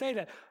Lord to say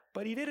that,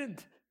 but He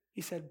didn't.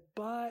 He said,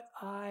 but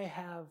I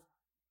have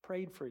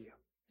prayed for you.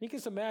 You can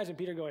just imagine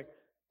Peter going,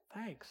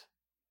 thanks.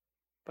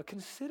 But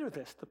consider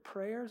this, the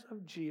prayers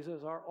of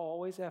Jesus are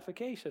always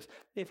efficacious.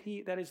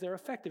 They're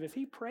effective. If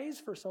He prays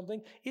for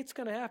something, it's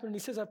going to happen. And He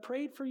says, I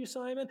prayed for you,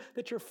 Simon,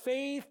 that your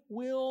faith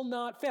will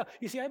not fail.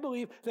 You see, I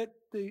believe that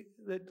the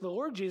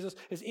Lord Jesus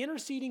is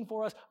interceding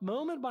for us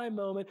moment by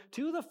moment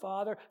to the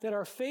Father that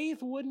our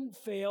faith wouldn't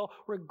fail,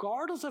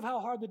 regardless of how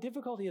hard the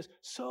difficulty is,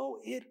 so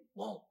it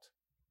won't.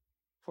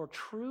 For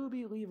true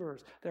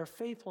believers, their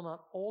faith will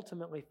not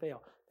ultimately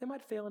fail. They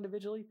might fail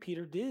individually.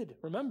 Peter did,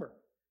 remember.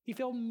 He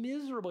failed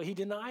miserably. He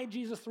denied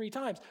Jesus 3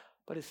 times,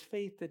 but his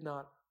faith did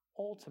not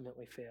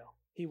ultimately fail.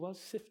 He was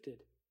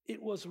sifted.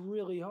 It was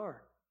really hard,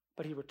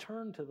 but he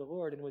returned to the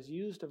Lord and was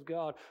used of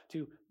God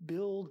to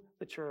build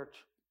the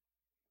church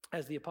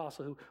as the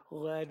apostle who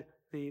led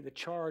the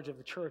charge of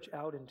the church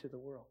out into the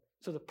world.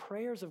 So the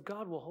prayers of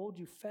God will hold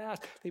you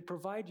fast. They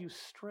provide you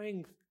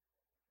strength,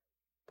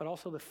 but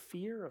also the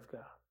fear of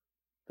God.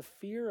 The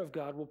fear of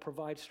God will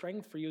provide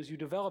strength for you as you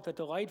develop that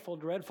delightful,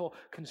 dreadful,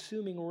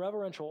 consuming,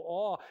 reverential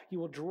awe. You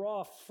will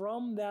draw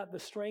from that the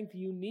strength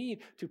you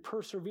need to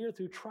persevere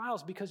through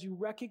trials because you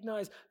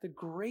recognize the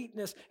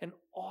greatness and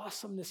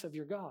awesomeness of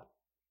your God.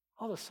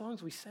 All the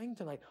songs we sang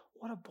tonight,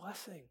 what a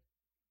blessing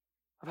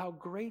of how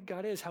great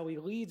God is, how he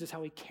leads us,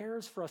 how he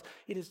cares for us.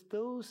 It is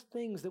those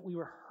things that we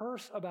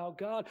rehearse about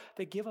God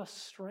that give us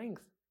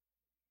strength.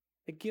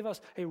 That give us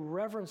a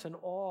reverence and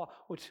awe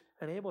which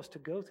enable us to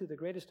go through the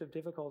greatest of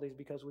difficulties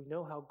because we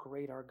know how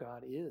great our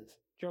God is.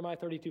 Jeremiah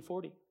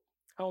 32:40.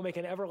 I will make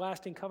an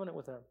everlasting covenant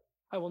with them.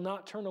 I will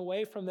not turn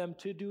away from them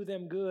to do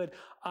them good.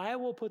 I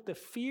will put the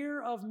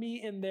fear of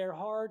me in their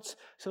hearts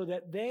so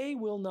that they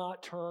will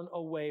not turn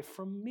away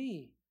from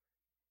me.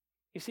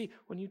 You see,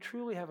 when you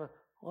truly have a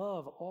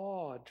love,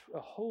 awe, a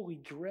holy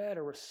dread,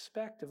 a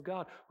respect of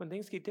God, when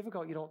things get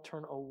difficult, you don't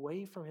turn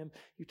away from him,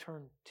 you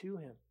turn to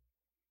him.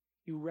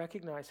 You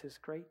recognize his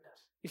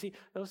greatness. You see,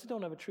 those who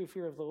don't have a true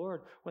fear of the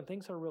Lord, when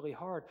things are really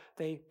hard,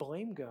 they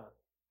blame God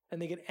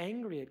and they get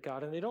angry at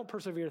God and they don't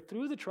persevere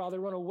through the trial. They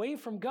run away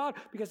from God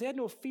because they had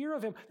no fear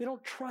of him. They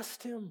don't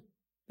trust him.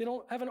 They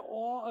don't have an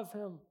awe of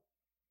him,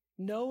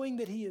 knowing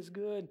that he is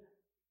good.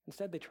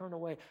 Instead, they turn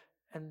away.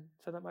 And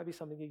so that might be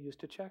something you use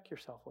to check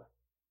yourself with.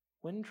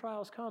 When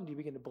trials come, do you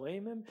begin to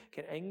blame him,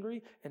 get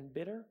angry and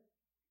bitter?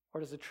 Or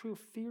does the true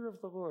fear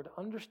of the Lord,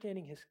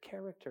 understanding his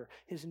character,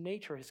 his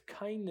nature, his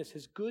kindness,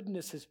 his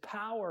goodness, his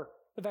power,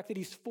 the fact that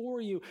he's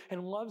for you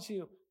and loves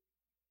you,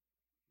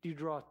 do you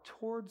draw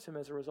towards him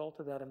as a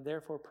result of that and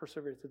therefore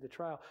persevere through the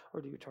trial,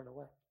 or do you turn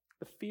away?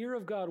 The fear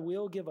of God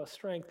will give us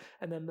strength,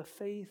 and then the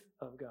faith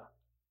of God.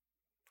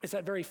 It's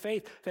that very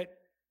faith that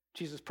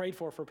Jesus prayed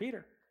for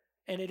Peter.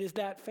 And it is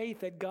that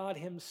faith that God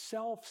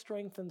himself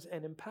strengthens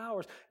and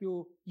empowers.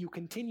 You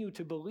continue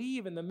to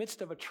believe in the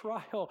midst of a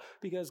trial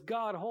because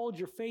God holds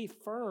your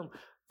faith firm.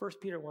 1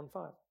 Peter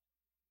 1:5.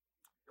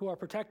 Who are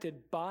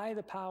protected by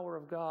the power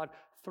of God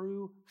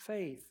through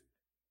faith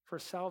for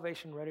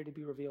salvation ready to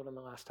be revealed in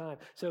the last time.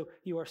 So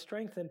you are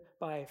strengthened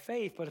by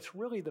faith, but it's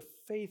really the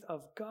faith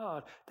of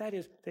God. That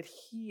is, that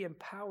he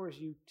empowers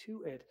you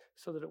to it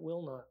so that it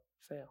will not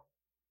fail.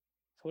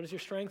 So what is your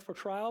strength for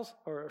trials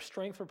or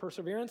strength for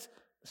perseverance?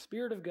 The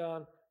Spirit of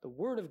God, the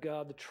Word of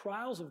God, the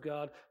trials of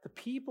God, the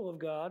people of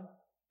God,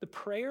 the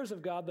prayers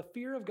of God, the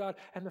fear of God,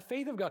 and the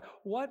faith of God.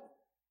 What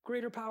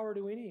greater power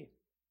do we need?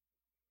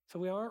 So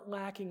we aren't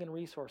lacking in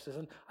resources,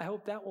 and I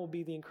hope that will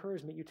be the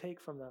encouragement you take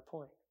from that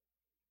point.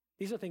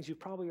 These are things you've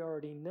probably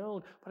already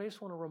known, but I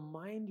just want to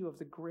remind you of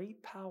the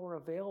great power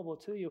available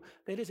to you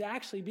that is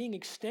actually being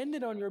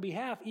extended on your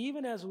behalf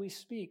even as we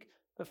speak.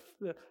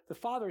 The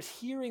Father is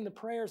hearing the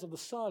prayers of the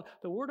Son.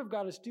 The Word of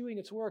God is doing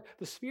its work.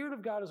 The Spirit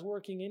of God is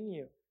working in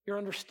you. Your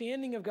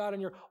understanding of God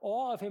and your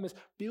awe of him is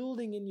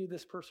building in you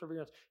this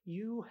perseverance.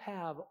 You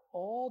have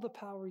all the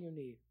power you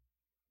need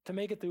to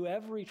make it through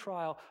every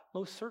trial,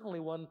 most certainly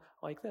one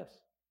like this,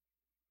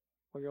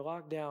 where you're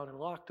locked down and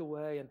locked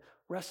away and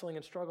wrestling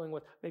and struggling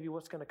with maybe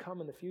what's going to come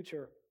in the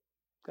future.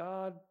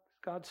 God's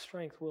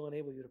strength will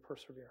enable you to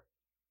persevere.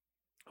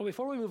 Well,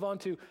 before we move on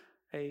to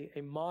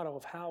a model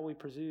of how we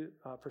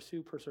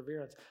pursue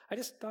perseverance, I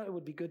just thought it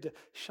would be good to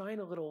shine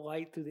a little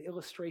light through the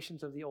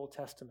illustrations of the Old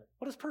Testament.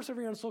 What does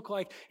perseverance look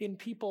like in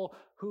people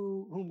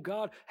whom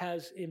God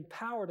has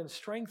empowered and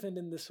strengthened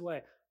in this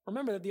way?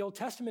 Remember that the Old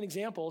Testament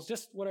examples,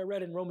 just what I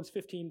read in Romans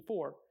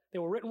 15:4, they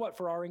were written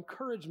for our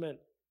encouragement,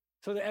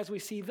 so that as we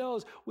see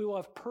those, we will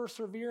have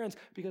perseverance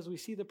because we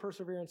see the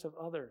perseverance of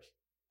others.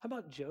 How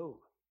about Job?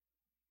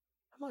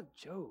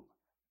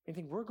 You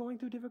think we're going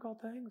through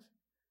difficult things?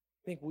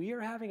 I think we are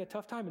having a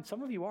tough time, and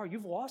some of you are.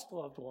 You've lost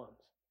loved ones.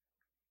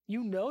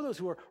 You know those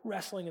who are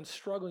wrestling and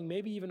struggling,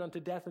 maybe even unto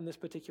death in this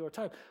particular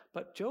time.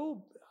 But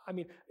Job,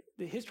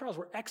 his trials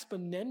were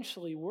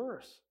exponentially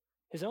worse.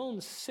 His own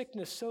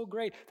sickness so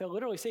great that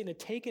literally Satan had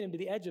taken him to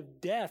the edge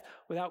of death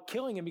without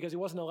killing him because he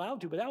wasn't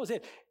allowed to. But that was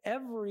it.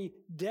 Every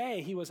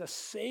day he was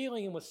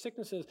assailing him with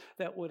sicknesses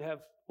that would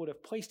have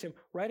placed him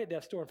right at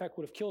death's door. In fact,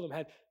 would have killed him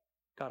had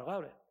God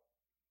allowed it.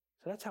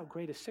 So that's how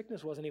great his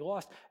sickness was. And he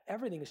lost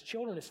everything, his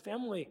children, his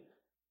family.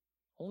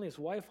 Only his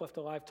wife left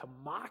alive to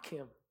mock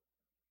him.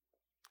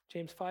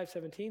 James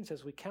 5:17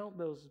 says, we count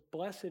those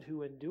blessed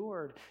who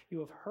endured. You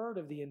have heard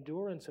of the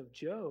endurance of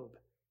Job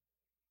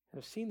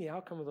and have seen the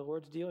outcome of the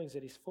Lord's dealings,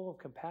 that he's full of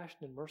compassion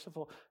and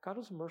merciful. God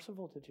was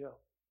merciful to Job.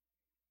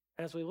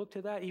 And as we look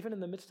to that, even in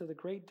the midst of the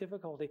great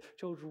difficulty,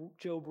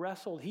 Job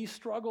wrestled, he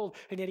struggled,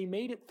 and yet he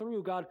made it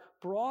through. God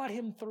brought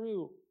him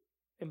through,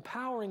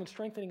 empowering and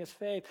strengthening his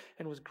faith,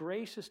 and was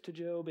gracious to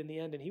Job in the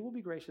end, and he will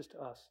be gracious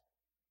to us.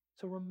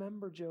 So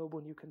remember Job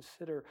when you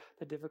consider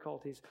the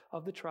difficulties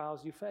of the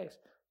trials you face.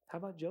 How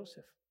about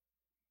Joseph,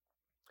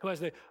 who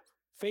as the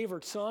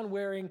favored son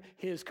wearing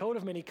his coat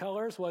of many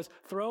colors was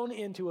thrown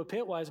into a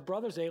pit while his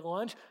brothers ate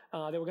lunch?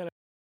 They were going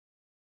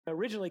to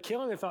originally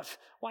kill him. They thought,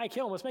 why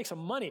kill him? Let's make some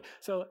money.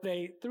 So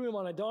they threw him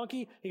on a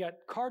donkey. He got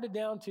carted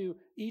down to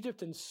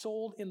Egypt and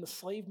sold in the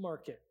slave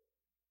market.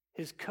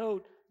 His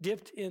coat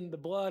dipped in the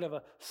blood of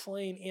a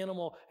slain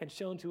animal and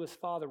shown to his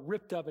father,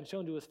 ripped up and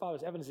shown to his father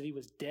as evidence that he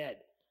was dead.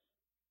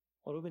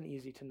 Well, it would have been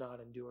easy to not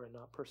endure and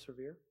not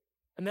persevere.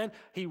 And then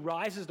he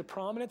rises to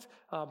prominence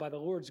by the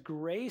Lord's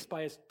grace,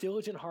 by his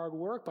diligent hard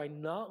work, by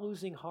not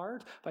losing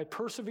heart, by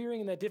persevering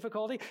in that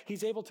difficulty.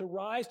 He's able to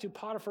rise to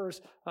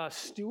Potiphar's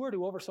steward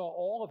who oversaw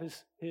all of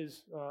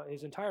his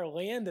entire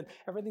land and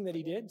everything that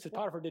he did. So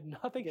Potiphar did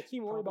nothing. He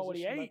didn't worry about what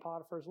he ate. By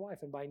Potiphar's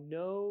wife, and by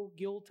no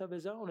guilt of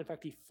his own. In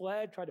fact, he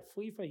fled, tried to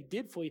flee from. He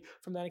did flee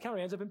from that encounter.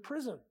 He ends up in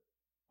prison.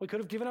 We could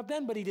have given up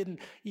then, but he didn't.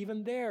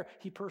 Even there,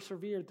 he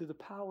persevered through the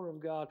power of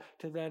God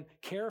to then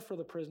care for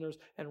the prisoners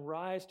and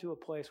rise to a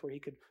place where he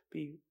could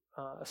be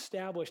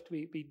established,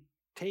 be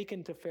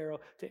taken to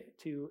Pharaoh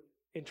to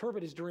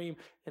interpret his dream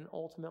and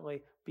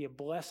ultimately be a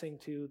blessing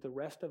to the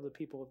rest of the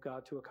people of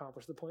God to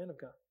accomplish the plan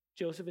of God.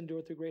 Joseph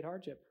endured through great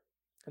hardship.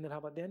 And then how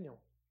about Daniel?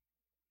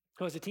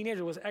 Who as a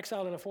teenager was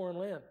exiled in a foreign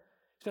land.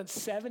 Spent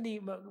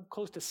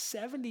close to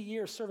 70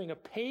 years serving a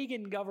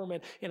pagan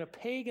government in a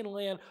pagan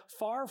land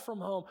far from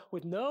home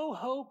with no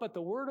hope but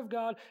the Word of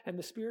God and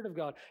the Spirit of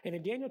God. And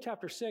in Daniel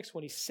chapter 6,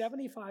 when he's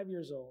 75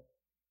 years old,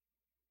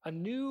 a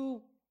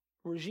new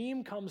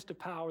regime comes to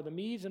power, the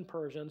Medes and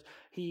Persians.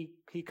 He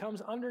comes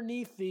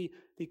underneath the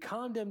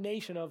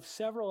condemnation of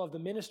several of the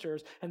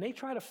ministers, and they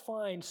try to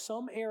find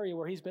some area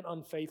where he's been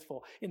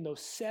unfaithful in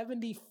those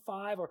 70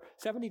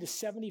 to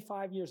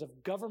 75 years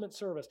of government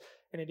service.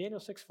 And in Daniel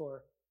 6:4,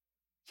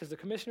 it says the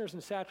commissioners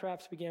and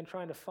satraps began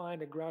trying to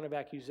find a ground of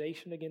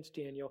accusation against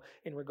Daniel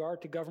in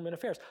regard to government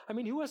affairs. I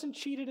mean, who hasn't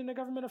cheated in a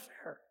government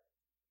affair?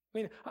 I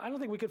mean, I don't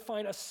think we could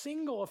find a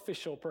single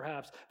official,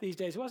 perhaps, these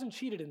days who hasn't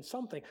cheated in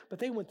something. But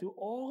they went through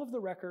all of the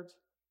records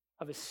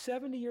of his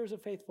 70 years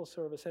of faithful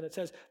service, and it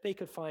says they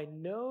could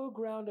find no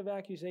ground of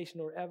accusation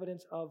or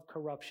evidence of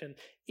corruption,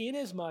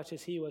 inasmuch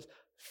as he was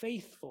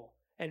faithful,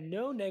 and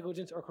no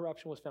negligence or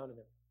corruption was found in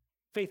him.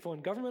 Faithful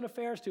in government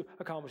affairs to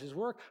accomplish his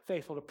work,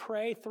 faithful to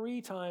pray 3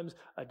 times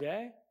a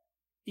day,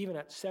 even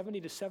at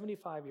 70 to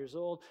 75 years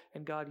old,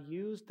 and God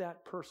used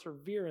that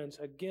perseverance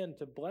again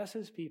to bless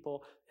his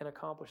people and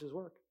accomplish his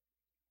work.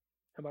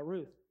 How about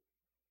Ruth,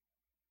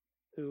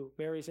 who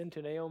marries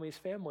into Naomi's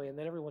family, and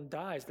then everyone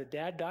dies. The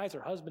dad dies,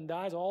 her husband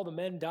dies, all the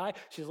men die.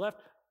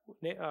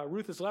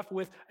 Ruth is left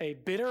with a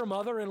bitter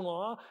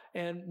mother-in-law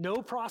and no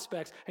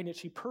prospects, and yet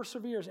she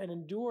perseveres and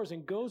endures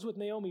and goes with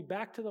Naomi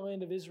back to the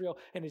land of Israel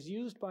and is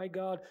used by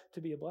God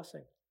to be a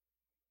blessing.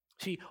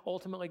 She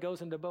ultimately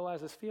goes into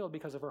Boaz's field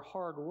because of her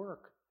hard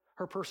work,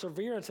 her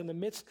perseverance in the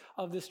midst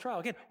of this trial.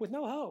 Again, with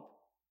no hope.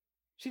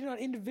 She did not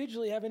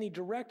individually have any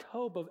direct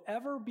hope of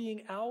ever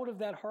being out of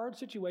that hard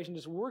situation,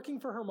 just working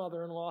for her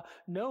mother-in-law,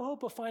 no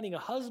hope of finding a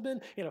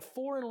husband in a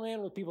foreign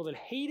land with people that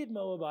hated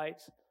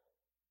Moabites.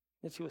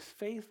 And she was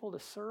faithful to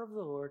serve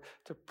the Lord,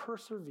 to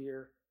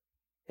persevere.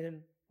 And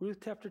in Ruth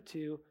chapter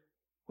 2,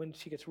 when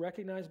she gets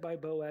recognized by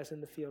Boaz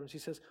in the field, and she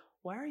says,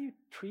 "Why are you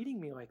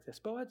treating me like this?"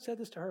 Boaz said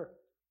this to her.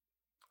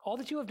 "All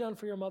that you have done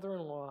for your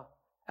mother-in-law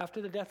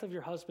after the death of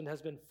your husband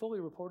has been fully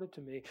reported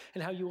to me,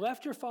 and how you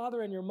left your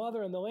father and your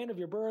mother in the land of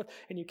your birth,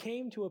 and you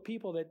came to a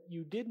people that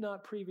you did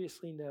not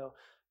previously know.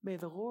 May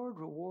the Lord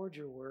reward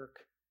your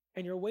work,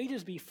 and your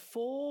wages be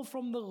full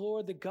from the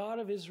Lord, the God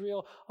of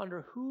Israel,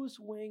 under whose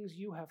wings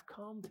you have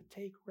come to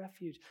take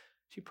refuge."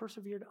 She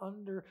persevered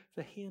under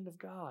the hand of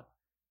God.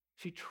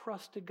 She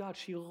trusted God.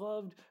 She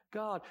loved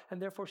God,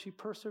 and therefore she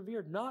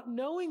persevered, not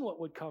knowing what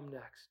would come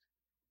next.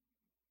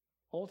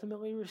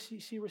 Ultimately,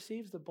 she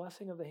receives the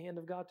blessing of the hand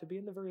of God to be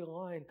in the very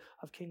line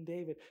of King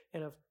David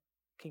and of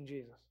King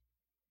Jesus.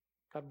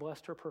 God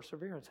blessed her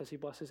perseverance as he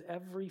blesses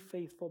every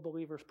faithful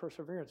believer's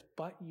perseverance.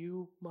 But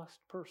you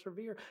must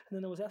persevere. And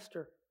then there was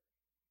Esther,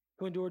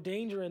 who endured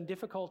danger and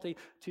difficulty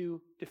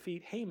to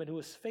defeat Haman, who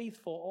was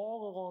faithful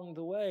all along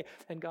the way.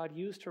 And God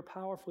used her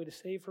powerfully to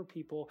save her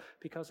people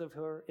because of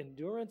her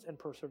endurance and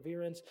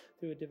perseverance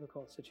through a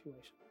difficult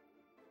situation.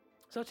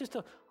 So it's just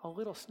a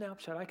little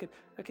snapshot. I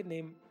could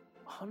name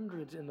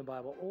hundreds in the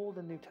Bible, Old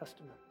and New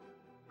Testament,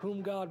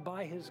 whom God,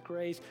 by his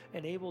grace,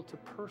 enabled to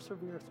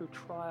persevere through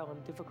trial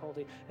and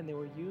difficulty, and they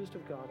were used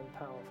of God in a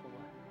powerful way.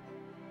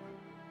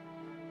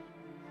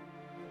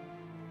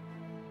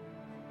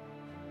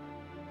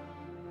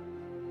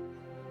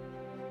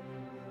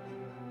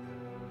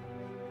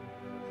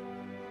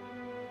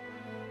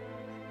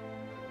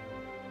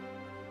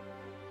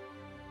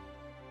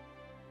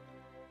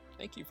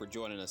 Thank you for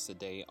joining us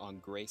today on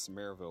Grace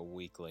Maryville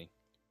Weekly.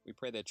 We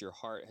pray that your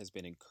heart has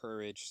been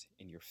encouraged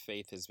and your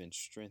faith has been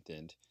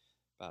strengthened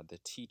by the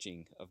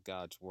teaching of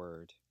God's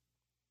Word.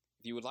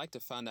 If you would like to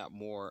find out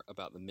more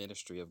about the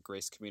ministry of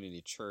Grace Community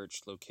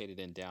Church located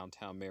in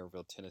downtown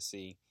Maryville,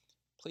 Tennessee,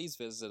 please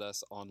visit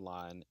us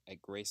online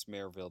at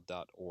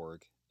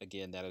gracemaryville.org.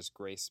 Again, that is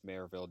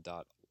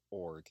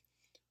gracemaryville.org.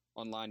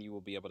 Online, you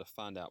will be able to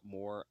find out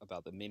more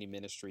about the many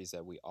ministries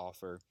that we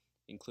offer,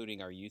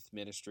 including our youth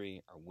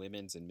ministry, our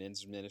women's and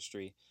men's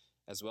ministry,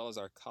 as well as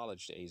our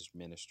college-aged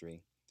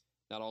ministry.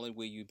 Not only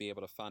will you be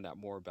able to find out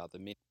more about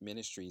the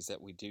ministries that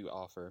we do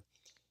offer,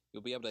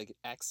 you'll be able to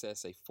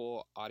access a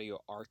full audio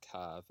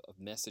archive of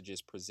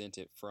messages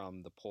presented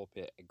from the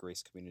pulpit at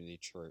Grace Community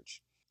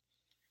Church.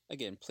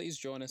 Again, please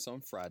join us on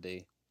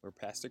Friday, where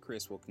Pastor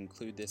Chris will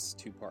conclude this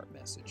 2-part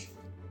message.